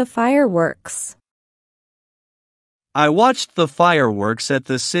watch the fireworks? I watched the fireworks at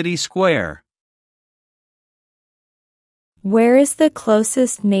the city square. Where is the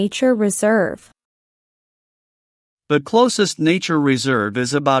closest nature reserve? The closest nature reserve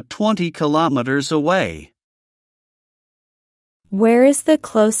is about 20 kilometers away. Where is the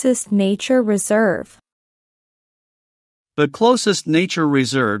closest nature reserve? The closest nature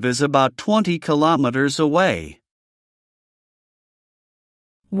reserve is about 20 kilometers away.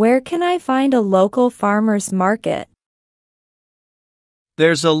 Where can I find a local farmer's market?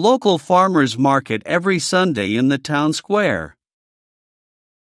 There's a local farmer's market every Sunday in the town square.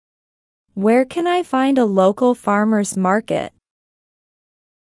 Where can I find a local farmer's market?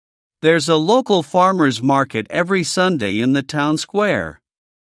 There's a local farmer's market every Sunday in the town square.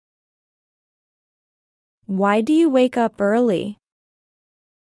 Why do you wake up early?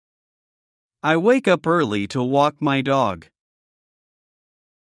 I wake up early to walk my dog.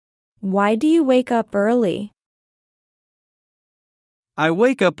 Why do you wake up early? I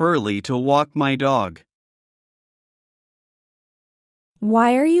wake up early to walk my dog.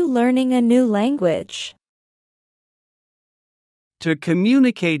 Why are you learning a new language? To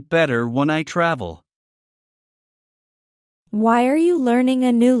communicate better when I travel. Why are you learning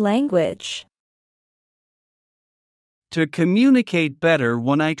a new language? To communicate better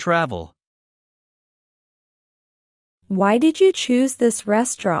when I travel. Why did you choose this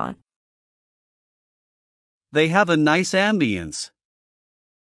restaurant? They have a nice ambience.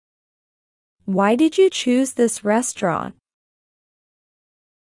 Why did you choose this restaurant?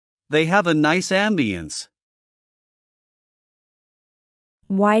 They have a nice ambience.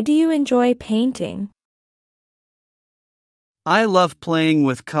 Why do you enjoy painting? I love playing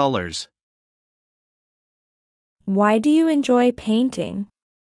with colors. Why do you enjoy painting?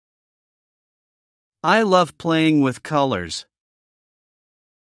 I love playing with colors.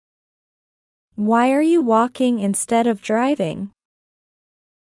 Why are you walking instead of driving?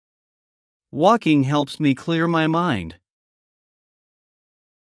 Walking helps me clear my mind.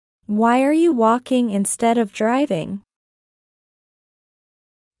 Why are you walking instead of driving?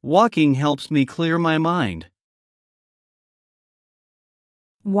 Walking helps me clear my mind.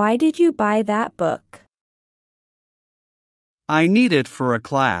 Why did you buy that book? I need it for a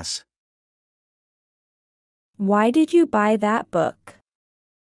class. Why did you buy that book?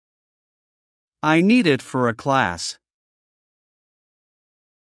 I need it for a class.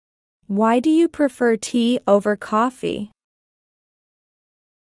 Why do you prefer tea over coffee?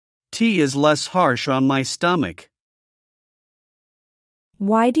 Tea is less harsh on my stomach.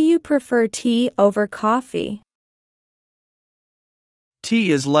 Why do you prefer tea over coffee?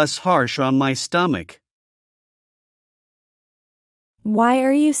 Tea is less harsh on my stomach. Why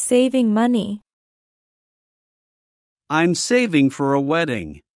are you saving money? I'm saving for a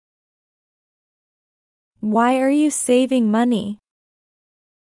wedding. Why are you saving money?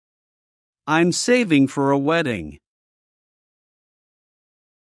 I'm saving for a wedding.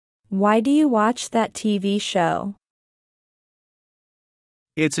 Why do you watch that TV show?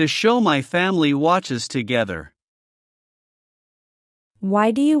 It's a show my family watches together.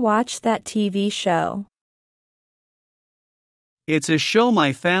 Why do you watch that TV show? It's a show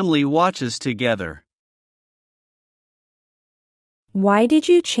my family watches together. Why did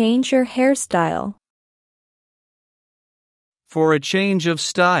you change your hairstyle? For a change of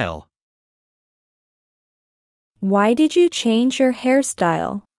style. Why did you change your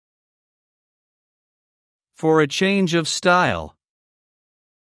hairstyle? For a change of style.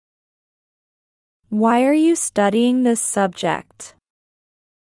 Why are you studying this subject?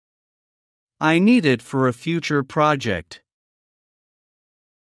 I need it for a future project.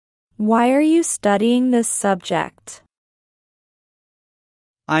 Why are you studying this subject?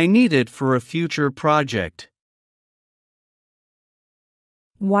 I need it for a future project.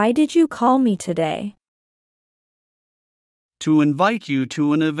 Why did you call me today? To invite you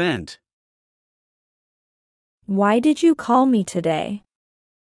to an event. Why did you call me today?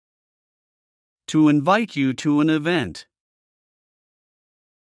 To invite you to an event.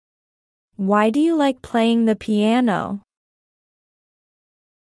 Why do you like playing the piano?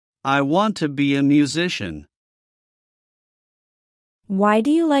 I want to be a musician. Why do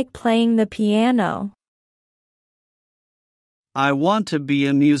you like playing the piano? I want to be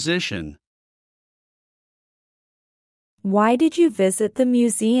a musician. Why did you visit the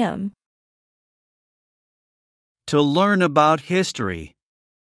museum? To learn about history.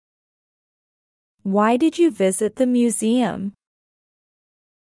 Why did you visit the museum?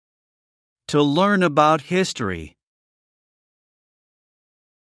 To learn about history.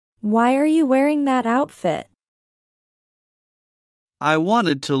 Why are you wearing that outfit? I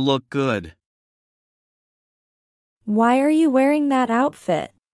wanted to look good. Why are you wearing that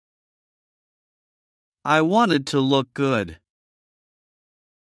outfit? I wanted to look good.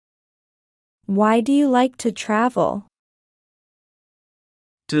 Why do you like to travel?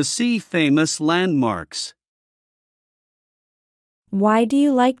 To see famous landmarks. Why do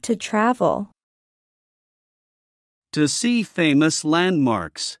you like to travel? To see famous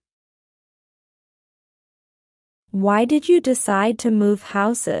landmarks. Why did you decide to move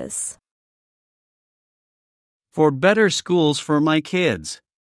houses? For better schools for my kids.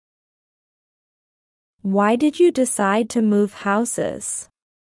 Why did you decide to move houses?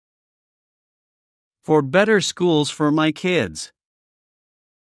 For better schools for my kids.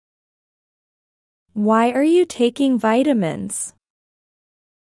 Why are you taking vitamins?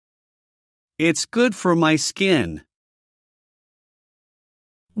 It's good for my skin.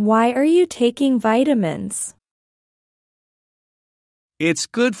 Why are you taking vitamins? It's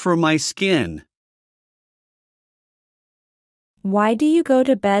good for my skin. Why do you go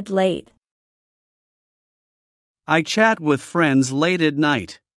to bed late? I chat with friends late at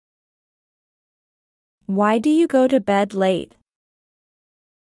night. Why do you go to bed late?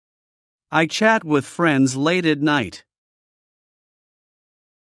 I chat with friends late at night.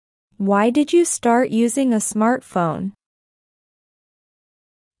 Why did you start using a smartphone?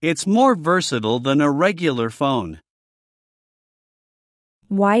 It's more versatile than a regular phone.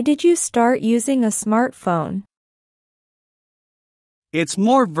 Why did you start using a smartphone? It's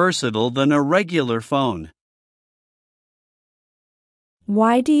more versatile than a regular phone.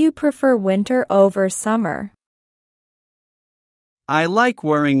 Why do you prefer winter over summer? I like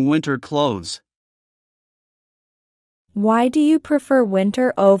wearing winter clothes. Why do you prefer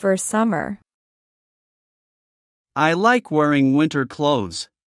winter over summer? I like wearing winter clothes.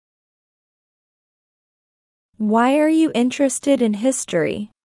 Why are you interested in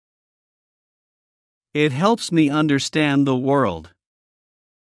history? It helps me understand the world.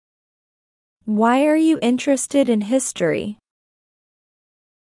 Why are you interested in history?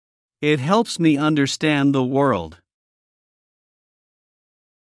 It helps me understand the world.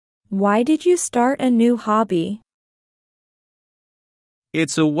 Why did you start a new hobby?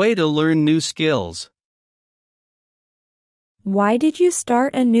 It's a way to learn new skills. Why did you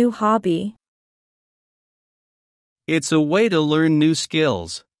start a new hobby? It's a way to learn new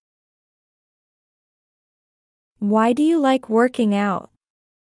skills. Why do you like working out?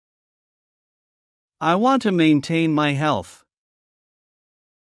 I want to maintain my health.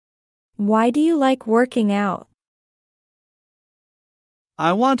 Why do you like working out?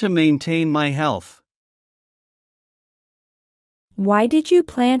 I want to maintain my health. Why did you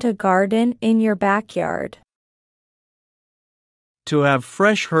plant a garden in your backyard? To have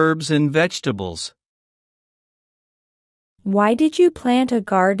fresh herbs and vegetables. Why did you plant a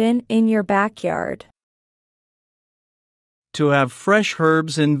garden in your backyard? To have fresh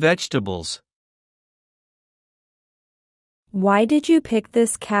herbs and vegetables. Why did you pick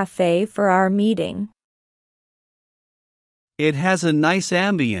this cafe for our meeting? It has a nice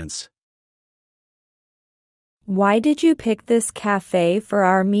ambience. Why did you pick this cafe for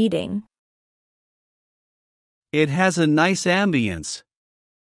our meeting? It has a nice ambience.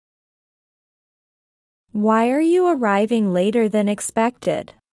 Why are you arriving later than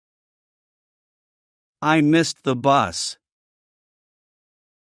expected? I missed the bus.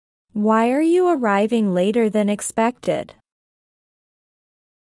 Why are you arriving later than expected?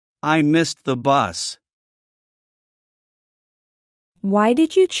 I missed the bus. Why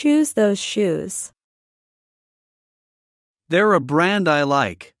did you choose those shoes? They're a brand I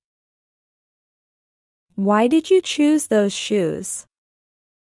like. Why did you choose those shoes?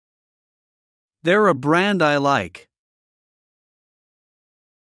 They're a brand I like.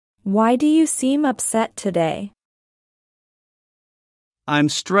 Why do you seem upset today? I'm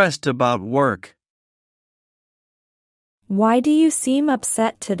stressed about work. Why do you seem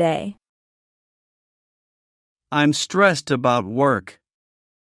upset today? I'm stressed about work.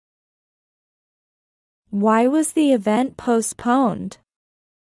 Why was the event postponed?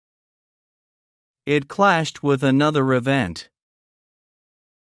 It clashed with another event.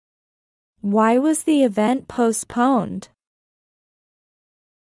 Why was the event postponed?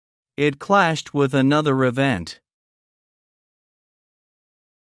 It clashed with another event.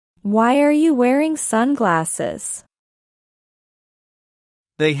 Why are you wearing sunglasses?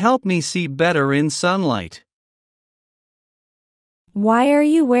 They help me see better in sunlight. Why are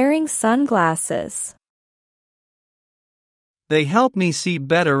you wearing sunglasses? They help me see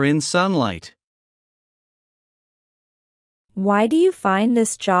better in sunlight. Why do you find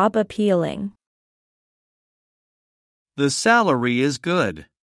this job appealing? The salary is good.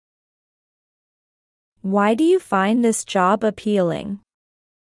 Why do you find this job appealing?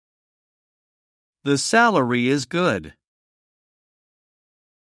 The salary is good.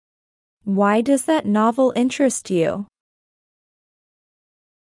 Why does that novel interest you?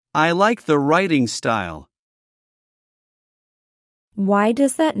 I like the writing style. Why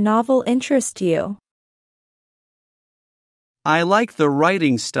does that novel interest you? I like the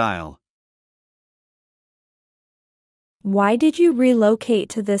writing style. Why did you relocate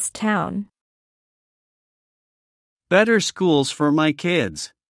to this town? Better schools for my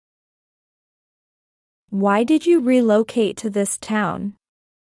kids. Why did you relocate to this town?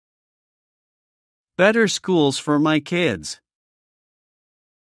 Better schools for my kids.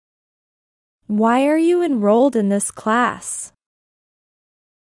 Why are you enrolled in this class?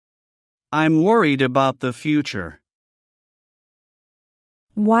 I'm worried about the future.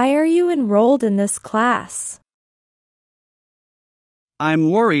 Why are you enrolled in this class? I'm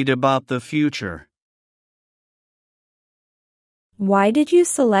worried about the future. Why did you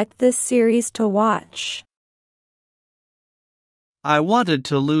select this series to watch? I wanted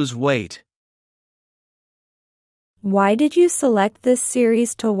to lose weight. Why did you select this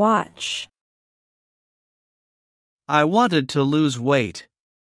series to watch? I wanted to lose weight.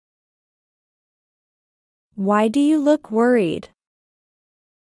 Why do you look worried?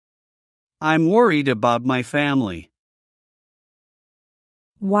 I'm worried about my family.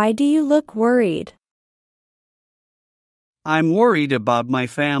 Why do you look worried? I'm worried about my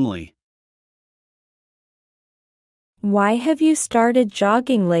family. Why have you started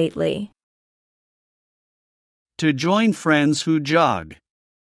jogging lately? To join friends who jog.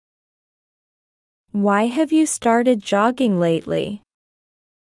 Why have you started jogging lately?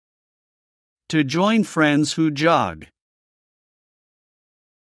 To join friends who jog.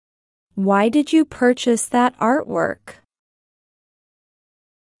 Why did you purchase that artwork?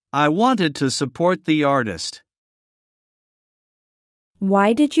 I wanted to support the artist.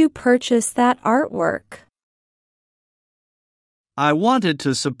 Why did you purchase that artwork? I wanted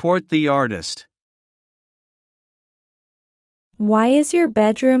to support the artist. Why is your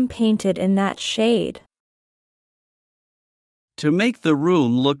bedroom painted in that shade? To make the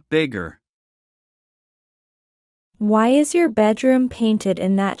room look bigger. Why is your bedroom painted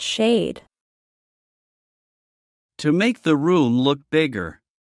in that shade? To make the room look bigger.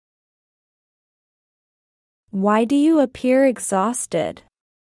 Why do you appear exhausted?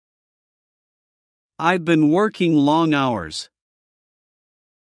 I've been working long hours.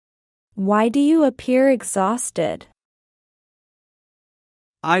 Why do you appear exhausted?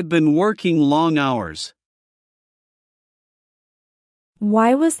 I've been working long hours.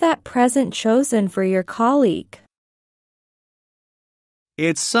 Why was that present chosen for your colleague?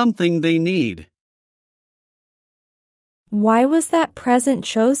 It's something they need. Why was that present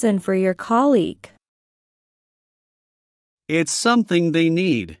chosen for your colleague? It's something they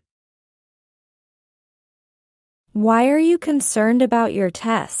need. Why are you concerned about your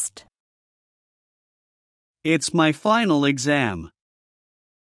test? It's my final exam.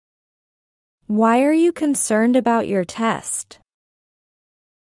 Why are you concerned about your test?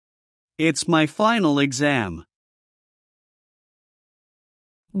 It's my final exam.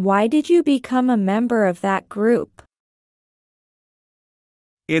 Why did you become a member of that group?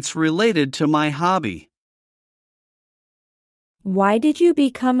 It's related to my hobby. Why did you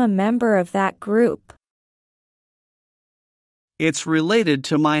become a member of that group? It's related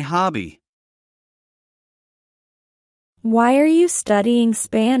to my hobby. Why are you studying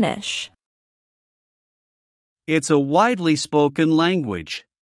Spanish? It's a widely spoken language.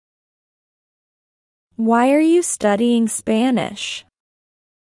 Why are you studying Spanish?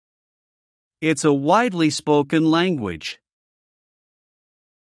 It's a widely spoken language.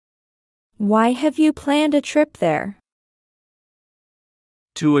 Why have you planned a trip there?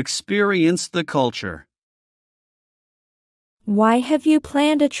 To experience the culture. Why have you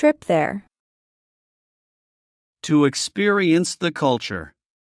planned a trip there? To experience the culture.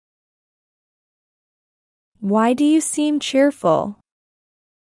 Why do you seem cheerful?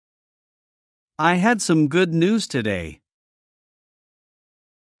 I had some good news today.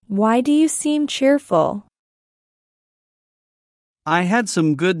 Why do you seem cheerful? I had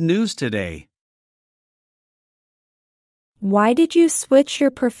some good news today. Why did you switch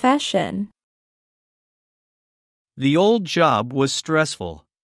your profession? The old job was stressful.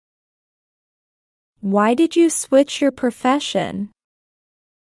 Why did you switch your profession?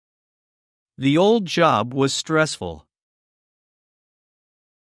 The old job was stressful.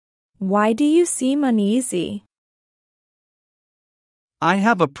 Why do you seem uneasy? I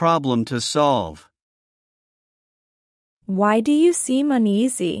have a problem to solve. Why do you seem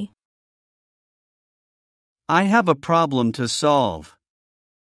uneasy? I have a problem to solve.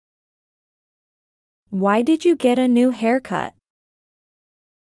 Why did you get a new haircut?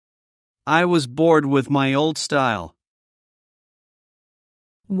 I was bored with my old style.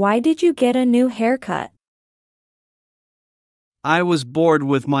 Why did you get a new haircut? I was bored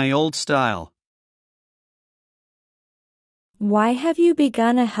with my old style. Why have you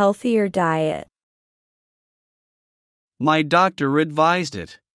begun a healthier diet? My doctor advised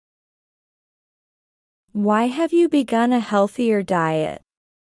it. Why have you begun a healthier diet?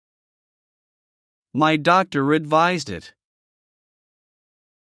 My doctor advised it.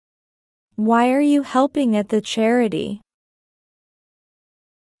 Why are you helping at the charity?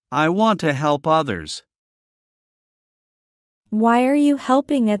 I want to help others. Why are you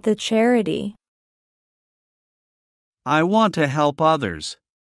helping at the charity? I want to help others.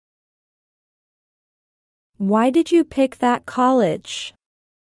 Why did you pick that college?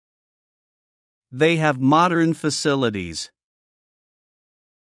 They have modern facilities.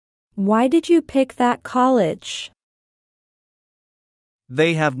 Why did you pick that college?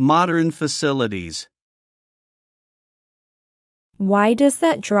 They have modern facilities. Why does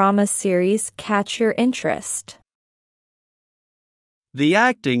that drama series catch your interest? The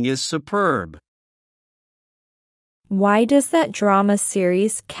acting is superb. Why does that drama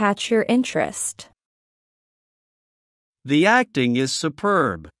series catch your interest? The acting is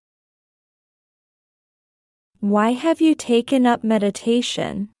superb. Why have you taken up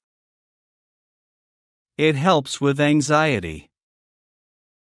meditation? It helps with anxiety.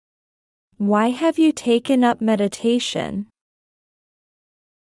 Why have you taken up meditation?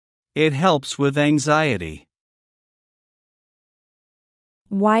 It helps with anxiety.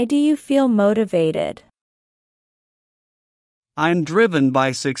 Why do you feel motivated? I'm driven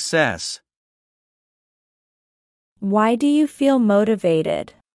by success. Why do you feel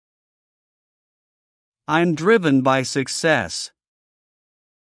motivated? I'm driven by success.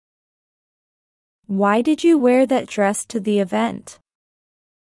 Why did you wear that dress to the event?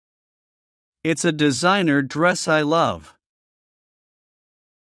 It's a designer dress I love.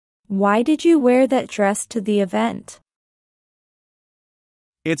 Why did you wear that dress to the event?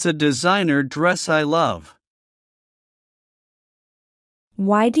 It's a designer dress I love.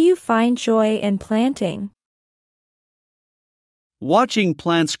 Why do you find joy in planting? Watching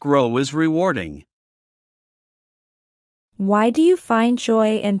plants grow is rewarding. Why do you find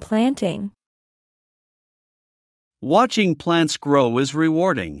joy in planting? Watching plants grow is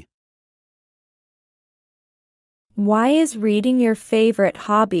rewarding. Why is reading your favorite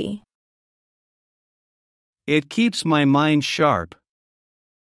hobby? It keeps my mind sharp.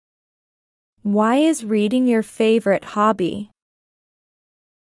 Why is reading your favorite hobby?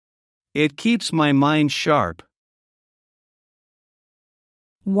 It keeps my mind sharp.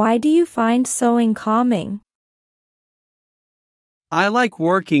 Why do you find sewing calming? I like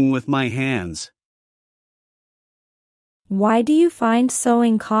working with my hands. Why do you find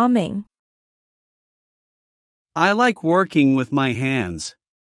sewing calming? I like working with my hands.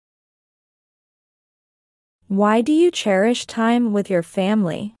 Why do you cherish time with your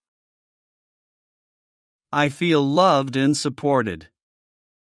family? I feel loved and supported.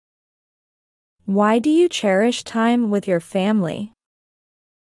 Why do you cherish time with your family?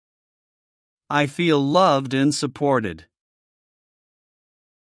 I feel loved and supported.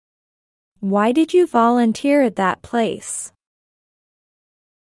 Why did you volunteer at that place?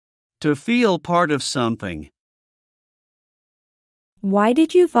 To feel part of something. Why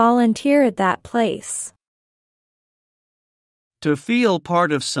did you volunteer at that place? To feel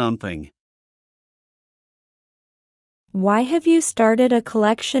part of something. Why have you started a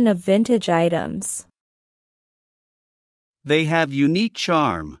collection of vintage items? They have unique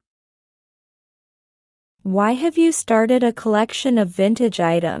charm. Why have you started a collection of vintage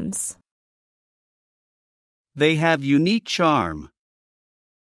items? They have unique charm.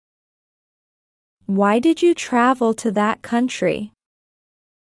 Why did you travel to that country?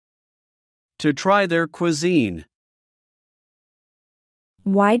 To try their cuisine.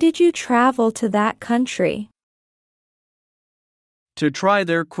 Why did you travel to that country? To try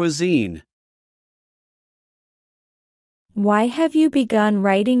their cuisine. Why have you begun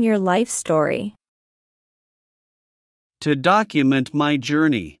writing your life story? To document my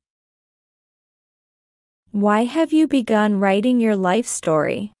journey. Why have you begun writing your life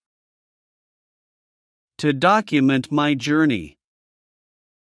story? To document my journey.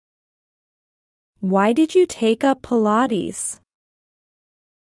 Why did you take up Pilates?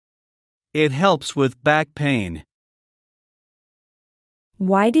 It helps with back pain.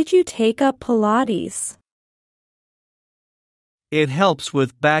 Why did you take up Pilates? It helps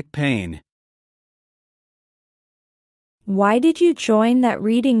with back pain. Why did you join that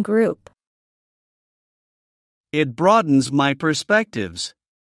reading group? It broadens my perspectives.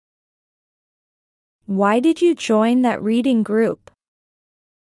 Why did you join that reading group?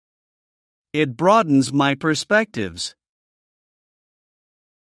 It broadens my perspectives.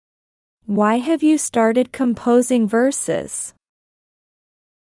 Why have you started composing verses?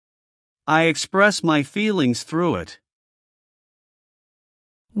 I express my feelings through it.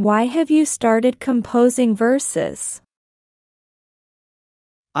 Why have you started composing verses?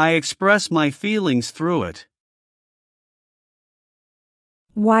 I express my feelings through it.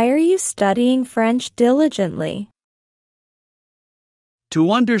 Why are you studying French diligently?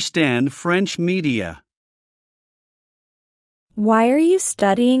 To understand French media. Why are you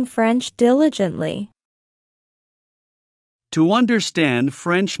studying French diligently? To understand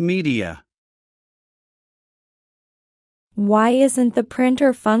French media. Why isn't the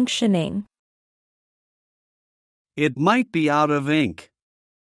printer functioning? It might be out of ink.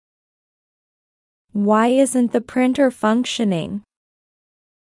 Why isn't the printer functioning?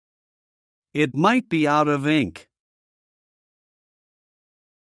 It might be out of ink.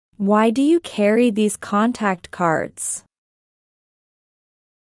 Why do you carry these contact cards?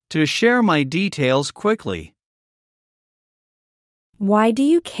 To share my details quickly. Why do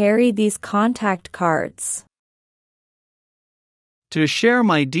you carry these contact cards? To share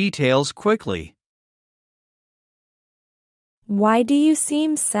my details quickly. Why do you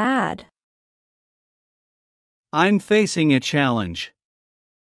seem sad? I'm facing a challenge.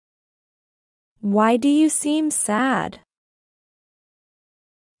 Why do you seem sad?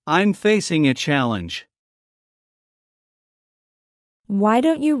 I'm facing a challenge. Why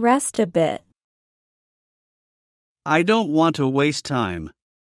don't you rest a bit? I don't want to waste time.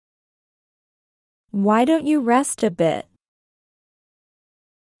 Why don't you rest a bit?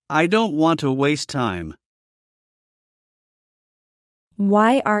 I don't want to waste time.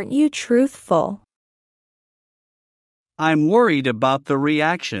 Why aren't you truthful? I'm worried about the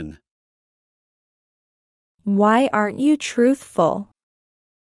reaction. Why aren't you truthful?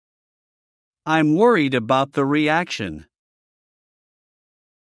 I'm worried about the reaction.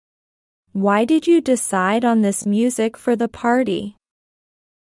 Why did you decide on this music for the party?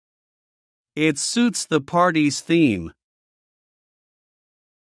 It suits the party's theme.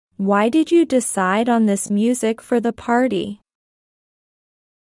 Why did you decide on this music for the party?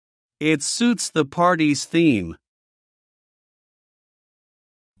 It suits the party's theme.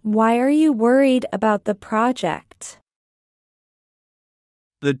 Why are you worried about the project?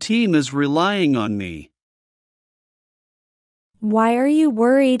 The team is relying on me. Why are you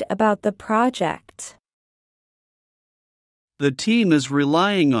worried about the project? The team is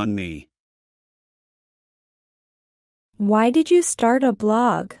relying on me. Why did you start a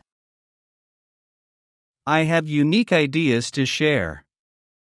blog? I have unique ideas to share.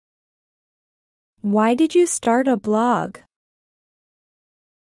 Why did you start a blog?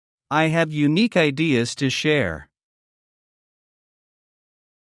 I have unique ideas to share.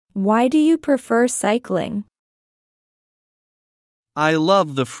 Why do you prefer cycling? I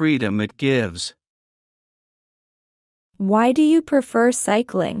love the freedom it gives. Why do you prefer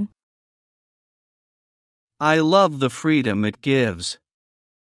cycling? I love the freedom it gives.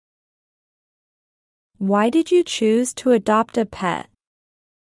 Why did you choose to adopt a pet?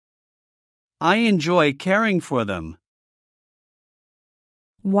 I enjoy caring for them.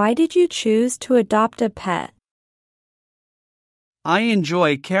 Why did you choose to adopt a pet? I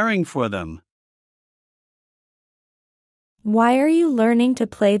enjoy caring for them. Why are you learning to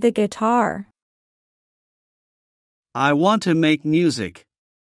play the guitar? I want to make music.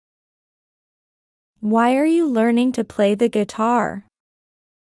 Why are you learning to play the guitar?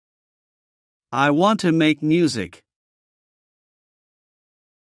 I want to make music.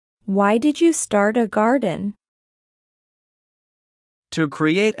 Why did you start a garden? To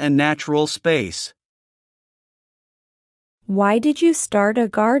create a natural space. Why did you start a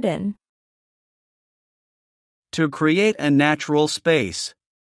garden? To create a natural space.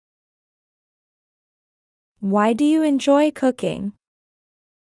 Why do you enjoy cooking?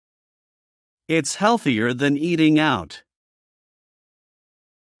 It's healthier than eating out.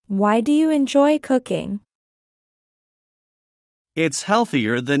 Why do you enjoy cooking? It's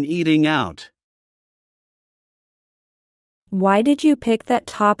healthier than eating out. Why did you pick that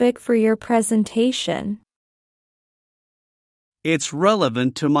topic for your presentation? It's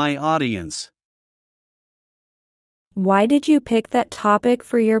relevant to my audience. Why did you pick that topic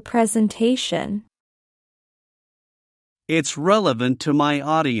for your presentation? It's relevant to my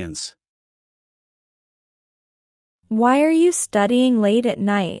audience. Why are you studying late at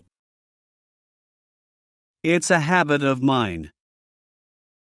night? It's a habit of mine.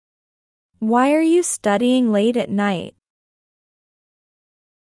 Why are you studying late at night?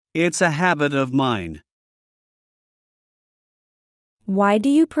 It's a habit of mine. Why do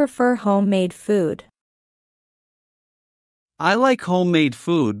you prefer homemade food? I like homemade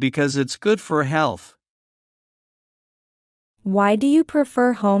food because it's good for health. Why do you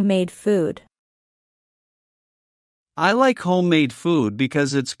prefer homemade food? I like homemade food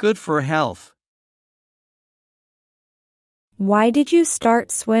because it's good for health. Why did you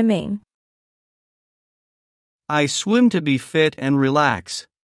start swimming? I swim to be fit and relax.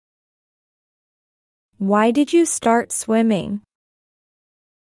 Why did you start swimming?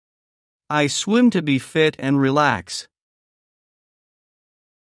 I swim to be fit and relax.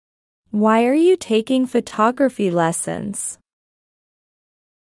 Why are you taking photography lessons?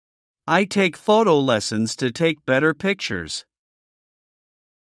 I take photo lessons to take better pictures.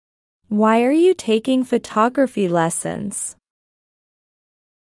 Why are you taking photography lessons?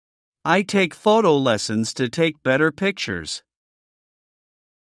 I take photo lessons to take better pictures.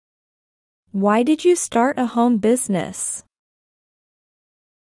 Why did you start a home business?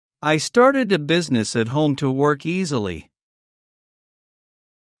 I started a business at home to work easily.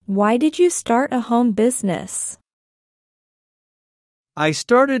 Why did you start a home business? I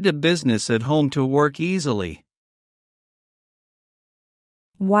started a business at home to work easily.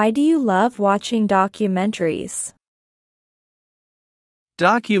 Why do you love watching documentaries?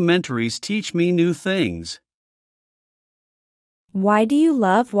 Documentaries teach me new things. Why do you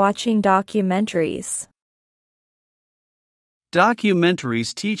love watching documentaries?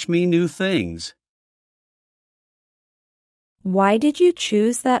 Documentaries teach me new things. Why did you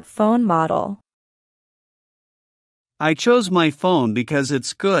choose that phone model? I chose my phone because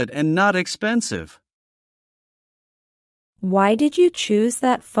it's good and not expensive. Why did you choose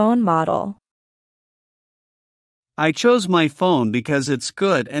that phone model? I chose my phone because it's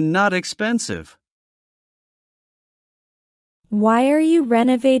good and not expensive. Why are you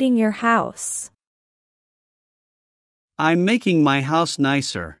renovating your house? I'm making my house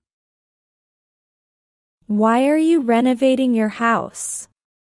nicer. Why are you renovating your house?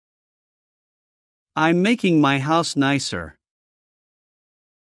 I'm making my house nicer.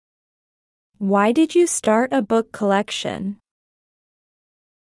 Why did you start a book collection?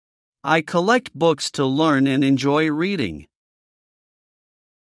 I collect books to learn and enjoy reading.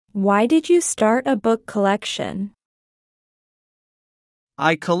 Why did you start a book collection?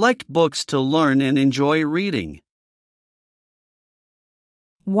 I collect books to learn and enjoy reading.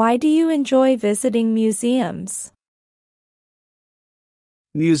 Why do you enjoy visiting museums?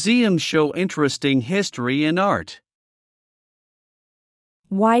 Museums show interesting history and art.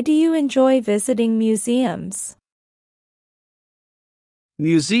 Why do you enjoy visiting museums?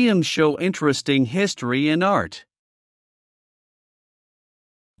 Museums show interesting history and art.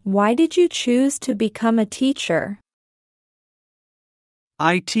 Why did you choose to become a teacher?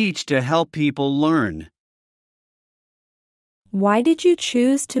 I teach to help people learn. Why did you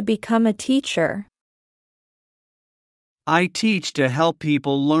choose to become a teacher? I teach to help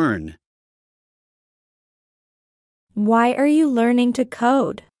people learn. Why are you learning to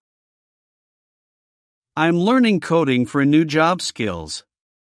code? I'm learning coding for new job skills.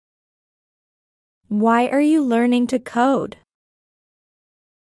 Why are you learning to code?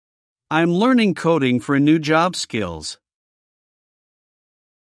 I'm learning coding for new job skills.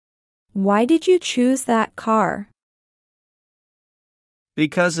 Why did you choose that car?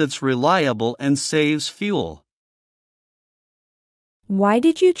 Because it's reliable and saves fuel. Why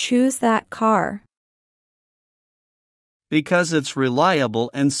did you choose that car? Because it's reliable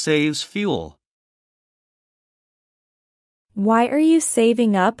and saves fuel. Why are you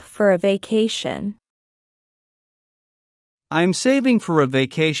saving up for a vacation? I'm saving for a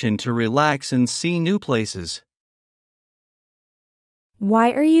vacation to relax and see new places.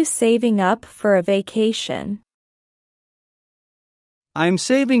 Why are you saving up for a vacation? I'm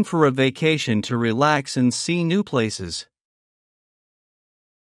saving for a vacation to relax and see new places.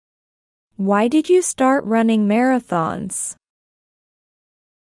 Why did you start running marathons?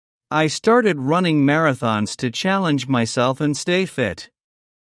 I started running marathons to challenge myself and stay fit.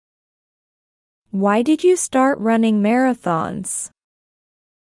 Why did you start running marathons?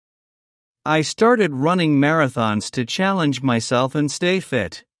 I started running marathons to challenge myself and stay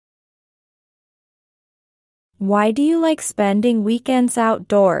fit. Why do you like spending weekends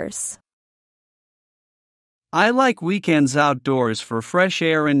outdoors? I like weekends outdoors for fresh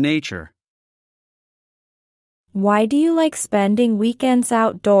air and nature. Why do you like spending weekends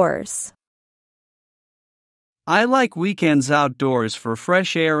outdoors? I like weekends outdoors for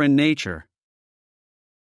fresh air and nature.